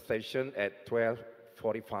stop for this session at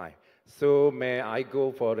 12:45. So may I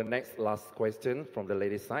go for the last question from the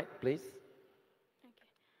ladies' side, please?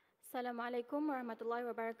 Assalamualaikum warahmatullahi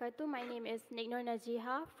wabarakatuh. My name is Niknur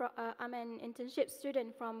Najiha. I'm an internship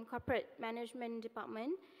student from Corporate Management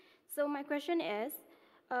Department. So my question is,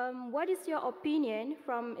 what is your opinion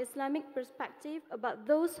from Islamic perspective about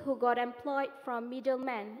those who got employed from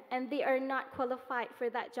middlemen and they are not qualified for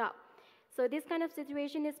that job? So this kind of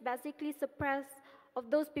situation is basically suppressed of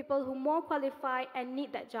those people who are more qualified and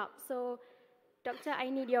need that job. So, Doctor, I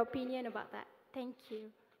need your opinion about that. Thank you.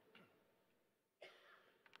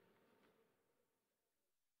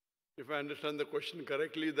 If I understand the question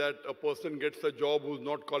correctly, that a person gets a job who's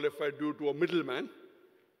not qualified due to a middleman.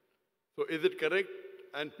 So is it correct?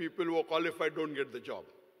 And people who are qualified don't get the job.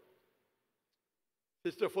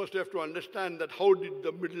 Sister, first you have to understand that how did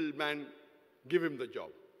the middleman give him the job?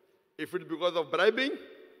 If it's because of bribing,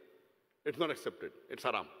 it's not accepted. It's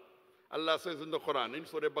haram. Allah says in the Quran, in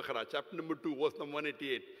Surah Baqarah, chapter number 2, verse number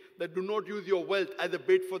 188, that do not use your wealth as a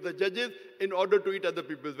bait for the judges in order to eat other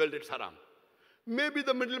people's wealth. It's haram. Maybe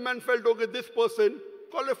the middleman felt, okay, this person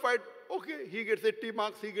qualified, okay, he gets 80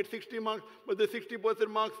 marks, he gets 60 marks, but the 60%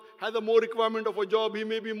 marks has a more requirement of a job, he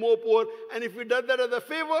may be more poor, and if he does that as a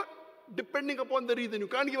favor, depending upon the reason, you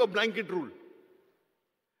can't give a blanket rule.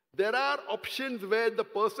 There are options where the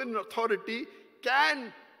person in authority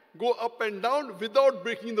can go up and down without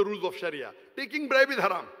breaking the rules of Sharia. Taking bribe is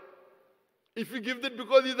haram. If he gives it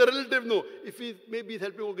because he's a relative, no. If maybe he's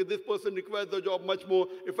helping, okay, this person requires the job much more.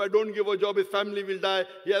 If I don't give a job, his family will die.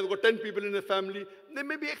 He has got 10 people in his family. There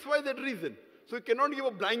may be X, Y, Z reason. So you cannot give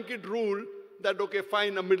a blanket rule that, okay,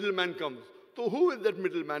 fine, a middleman comes. So who is that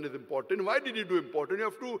middleman is important? Why did he do important? You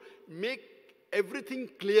have to make everything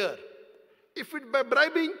clear. If it's by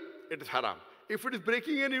bribing, it is haram. If it is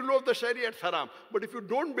breaking any rule of the Sharia, it's haram. But if you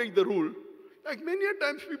don't break the rule, like many a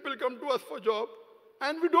times people come to us for job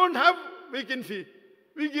and we don't have vacancy.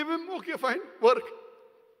 We give him, okay, fine, work.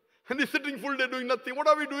 And he's sitting full day doing nothing. What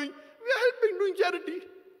are we doing? We are helping, doing charity.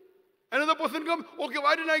 Another person comes, okay,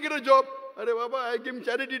 why didn't I get a job? Arey Baba, I gave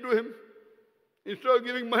charity to him. Instead of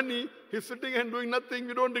giving money, he's sitting and doing nothing.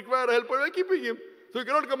 We don't require help, but we're keeping him. So you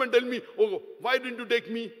cannot come and tell me, oh, why didn't you take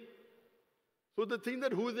me? So the thing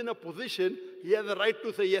that who is in a position, he has a right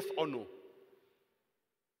to say yes or no.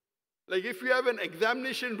 Like if you have an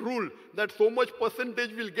examination rule that so much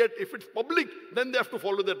percentage will get, if it's public, then they have to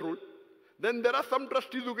follow that rule. Then there are some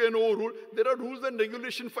trustees who can overrule. There are rules and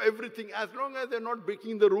regulations for everything. As long as they're not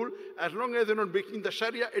breaking the rule, as long as they're not breaking the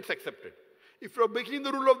Sharia, it's accepted. If you're breaking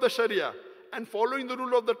the rule of the Sharia and following the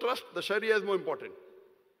rule of the trust, the Sharia is more important.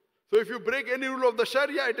 So if you break any rule of the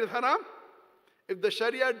Sharia, it is haram. If the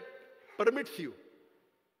Sharia permits you,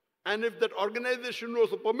 and if that organization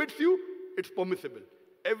also permits you, it's permissible.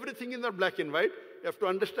 Everything is not black and white. You have to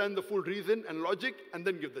understand the full reason and logic and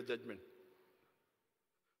then give the judgment.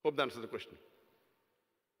 Hope that answers the question.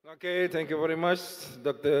 Okay, thank you very much,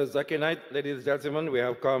 Dr. Zakir Naik. Ladies and gentlemen, we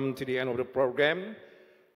have come to the end of the program.